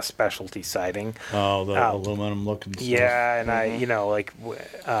does a specialty siding. Oh, the aluminum looking stuff. Yeah,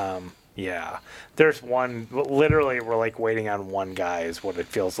 and yeah. There's one, literally, we're like waiting on one guy is what it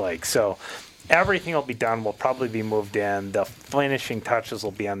feels like. So everything will be done. We'll probably be moved in. The finishing touches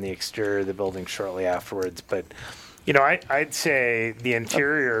will be on the exterior of the building shortly afterwards. But, you know, I'd say the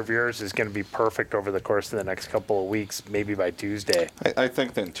interior of yours is going to be perfect over the course of the next couple of weeks, maybe by Tuesday. I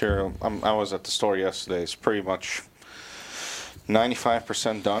think the interior, I was at the store yesterday, it's pretty much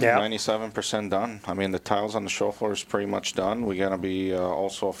 95% done, Yeah. 97% done. I mean, the tiles on the show floor is pretty much done. We're going to be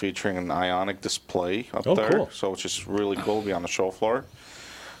also featuring an ionic display up there, cool. so it's just really cool to be on the show floor.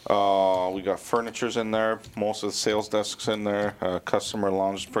 We got furnitures in there, most of the sales desks in there, customer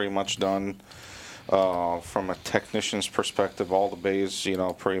lounge is pretty much done. From a technician's perspective, all the bays, you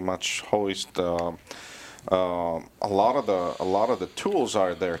know, pretty much hoist. A lot of the tools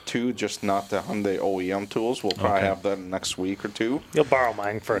are there too, just not the Hyundai OEM tools. We'll probably have that next week or two. You'll borrow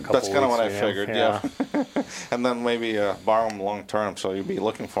mine for a couple That's weeks. kind of what I yeah. figured, yeah. And then maybe borrow them long term, so you'll be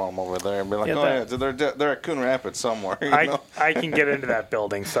looking for them over there and be like, Yeah, they're at Coon Rapids somewhere. You I know? can get into that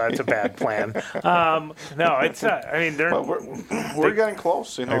building, so that's a bad plan. No, it's I mean, But we're getting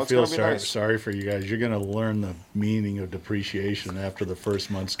close. You know, I it's feel gonna be nice. sorry for you guys. You're going to learn the meaning of depreciation after the first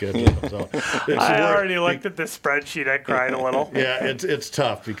month schedule comes out. I already looked at the spreadsheet. I cried a little. Yeah, it's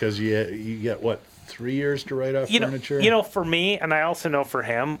tough because you get what, 3 years to write off furniture. You know, for me, and I also know for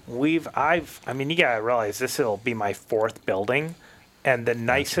him, you gotta realize this will be my 4th building, and the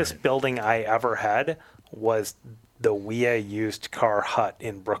nicest building I ever had was the WIA used car hut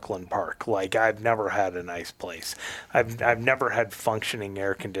in Brooklyn Park. Like, I've never had a nice place. I've never had functioning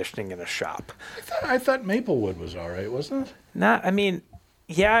air conditioning in a shop. I thought Maplewood was all right, wasn't it?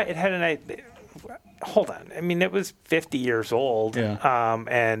 Yeah, it had a nice. Hold on. I mean, it was 50 years old. Yeah.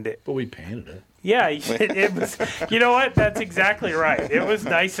 And But we painted it. yeah, it was. You know what? That's exactly right. It was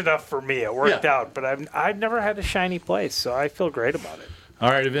nice enough for me. It worked out. But I've never had a shiny place, so I feel great about it. All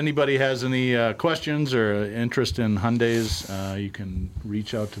right, if anybody has any questions or interest in Hyundais, you can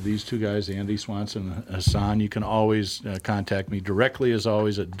reach out to these two guys, Andy Swanson and Hassan. You can always contact me directly, as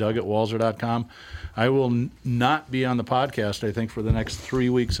always, at doug@walser.com. I will not be on the podcast, I think, for the next 3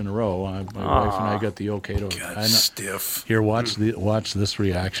 weeks in a row. My wife and I got the okay to... God, stiff. Here, watch this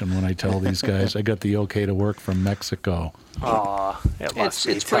reaction when I tell these guys I got the okay to work from Mexico. It must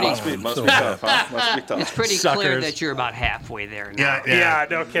be It's pretty. Must be tough, huh? Must be tough. It's pretty Suckers. clear that you're about halfway there now. Yeah,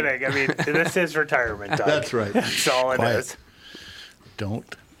 no kidding. I mean, this is retirement time. That's right. That's all it Quiet. is.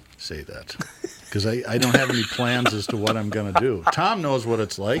 Don't say that, because I don't have any plans as to what I'm going to do. Tom knows what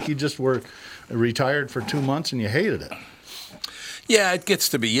it's like. You just were retired for 2 months and you hated it. Yeah, it gets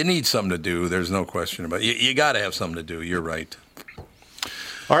to be. You need something to do. There's no question about it. You got to have something to do. You're right.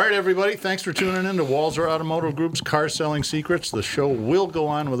 All right, everybody. Thanks for tuning in to Walser Automotive Group's Car Selling Secrets. The show will go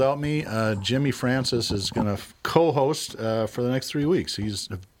on without me. Jimmy Francis is going to co-host for the next 3 weeks. He's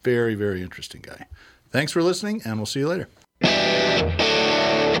a very, very interesting guy. Thanks for listening, and we'll see you later.